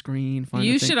open the screen. Find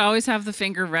you the thing. should always have the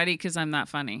finger ready because I'm that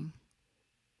funny.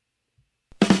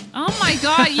 Oh my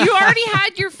God. You already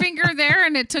had your finger there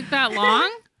and it took that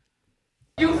long?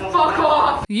 You fuck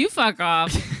off. You fuck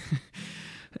off.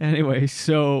 Anyway,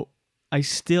 so I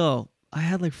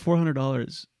had like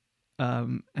 $400,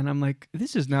 and I'm like,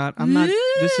 this is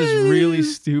really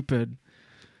stupid.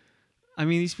 I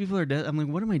mean, these people are dead. I'm like,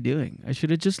 what am I doing? I should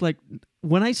have just like,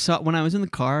 when I was in the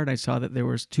car and I saw that there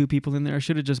was two people in there, I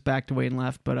should have just backed away and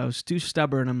left, but I was too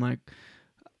stubborn. I'm like,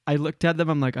 I looked at them,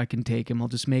 I'm like, I can take him. I'll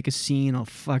just make a scene. I'll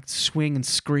swing and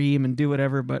scream and do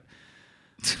whatever, but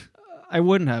I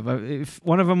wouldn't have. If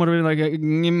one of them would have been like,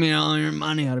 give me all your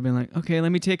money, I'd have been like, okay,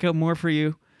 let me take out more for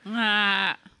you.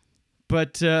 Ah.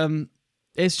 But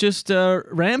it's just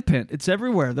rampant. It's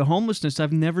everywhere. The homelessness,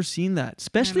 I've never seen that,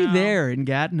 especially know. there in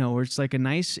Gatineau, where it's like a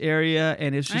nice area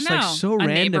and it's I just like know. so A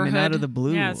random and out neighborhood. of the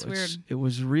blue. Yeah, it's weird. It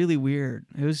was really weird.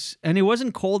 It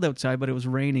wasn't cold outside, but it was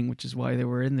raining, which is why they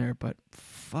were in there. But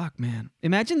fuck, man.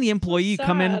 Imagine the employee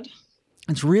come in. Sad.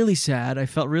 It's really sad. I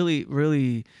felt really,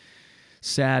 really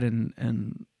sad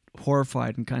and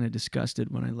horrified and kind of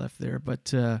disgusted when I left there.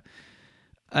 But You're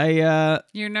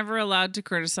never allowed to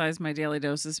criticize my daily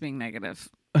doses being negative.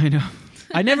 I know.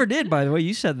 I never did, by the way.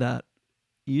 You said that.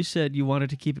 You said you wanted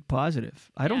to keep it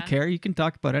positive. I don't Yeah. care. You can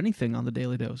talk about anything on the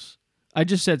Daily Dose. I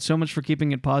just said so much for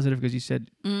keeping it positive because you said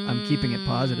I'm keeping it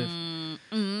positive.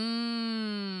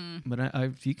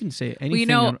 But you can say anything. Well, you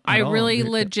know, at I all. really You're-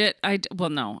 legit.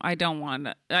 No, I don't want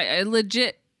to. I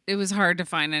legit. It was hard to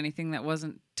find anything that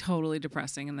wasn't totally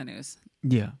depressing in the news.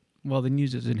 Yeah. Well, the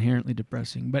news is inherently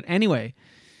depressing. But anyway,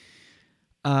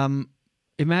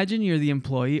 imagine you're the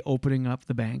employee opening up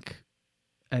the bank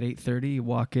at 8:30. You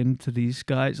walk into these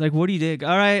guys. Like, what do you dig?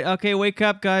 All right, okay, wake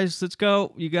up, guys. Let's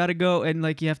go. You got to go. And,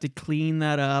 like, you have to clean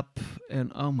that up.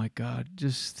 And, oh, my God,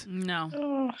 just... No.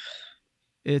 Oh.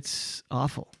 It's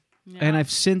awful. Yeah. And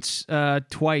I've since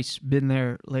twice been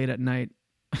there late at night.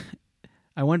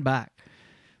 I went back,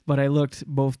 but I looked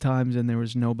both times and there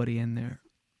was nobody in there.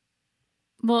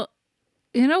 Well,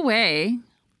 in a way,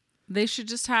 they should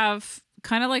just have,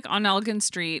 kind of like on Elgin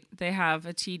Street, they have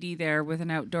a TD there with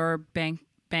an outdoor bank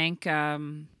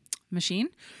machine,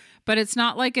 but it's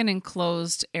not like an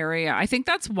enclosed area. I think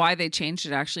that's why they changed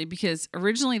it, actually, because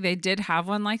originally they did have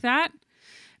one like that.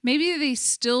 Maybe they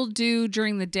still do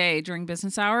during the day, during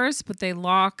business hours, but they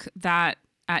lock that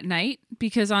at night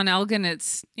because on Elgin,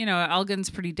 it's, Elgin's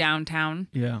pretty downtown.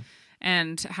 Yeah.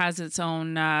 And has its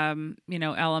own,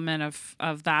 element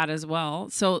of that as well.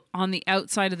 So on the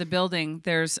outside of the building,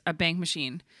 there's a bank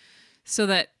machine, so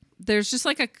that there's just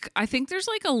I think there's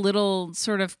like a little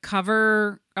sort of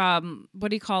cover, what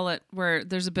do you call it, where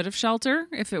there's a bit of shelter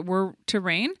if it were to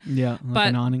rain. Yeah, like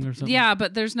an awning or something. Yeah,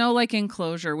 but there's no like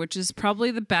enclosure, which is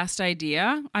probably the best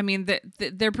idea. I mean,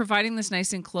 they're providing this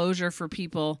nice enclosure for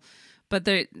people, but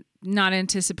they're not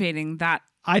anticipating that.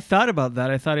 I thought about that.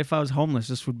 I thought if I was homeless,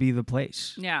 this would be the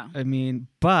place. Yeah. I mean,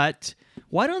 but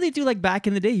why don't they do like back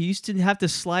in the day? You used to have to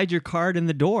slide your card in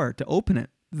the door to open it.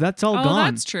 That's all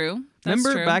gone. That's true. That's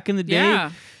Remember true. back in the day?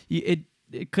 Yeah.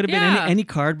 It could have been any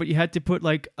card, but you had to put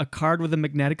like a card with a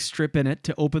magnetic strip in it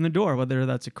to open the door, whether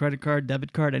that's a credit card,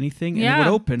 debit card, anything, and it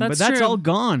would open. But that's true. all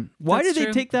gone. Why That's did they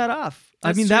true. take that off?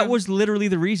 That's I mean, true. that was literally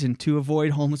the reason, to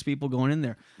avoid homeless people going in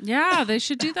there. Yeah, they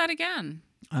should do that again.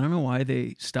 I don't know why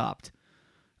they stopped.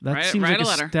 That Write- seems write like a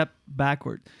a letter. step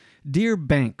backward. Dear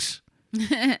Banks.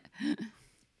 That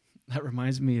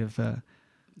reminds me of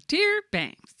Dear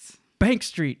Banks. Bank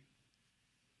Street.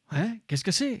 Hein? Qu'est-ce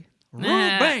que c'est? Rue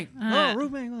Bank. Rue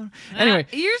Bank. Anyway.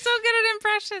 You're so good at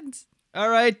impressions. All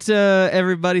right,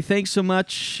 everybody. Thanks so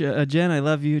much. Jen, I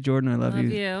love you. Jordan, I love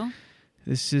you.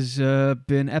 This has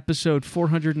been episode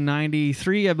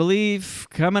 493, I believe,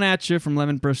 coming at you from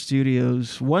Lemon Pro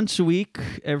Studios once a week,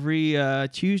 every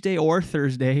Tuesday or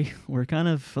Thursday. We're kind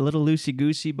of a little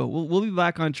loosey-goosey, but we'll be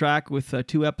back on track with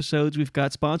 2 episodes. We've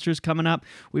got sponsors coming up.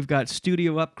 We've got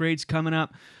studio upgrades coming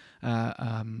up.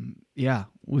 Yeah,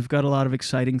 we've got a lot of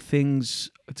exciting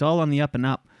things. It's all on the up and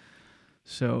up.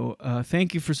 So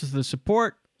thank you for the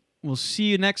support. We'll see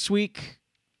you next week.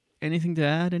 Anything to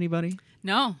add, anybody?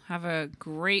 No, have a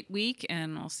great week,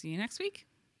 and I'll see you next week.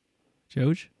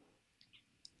 Joj?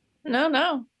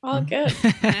 No, all good.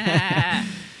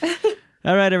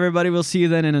 All right, everybody. We'll see you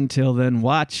then. And until then,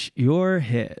 watch your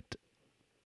head.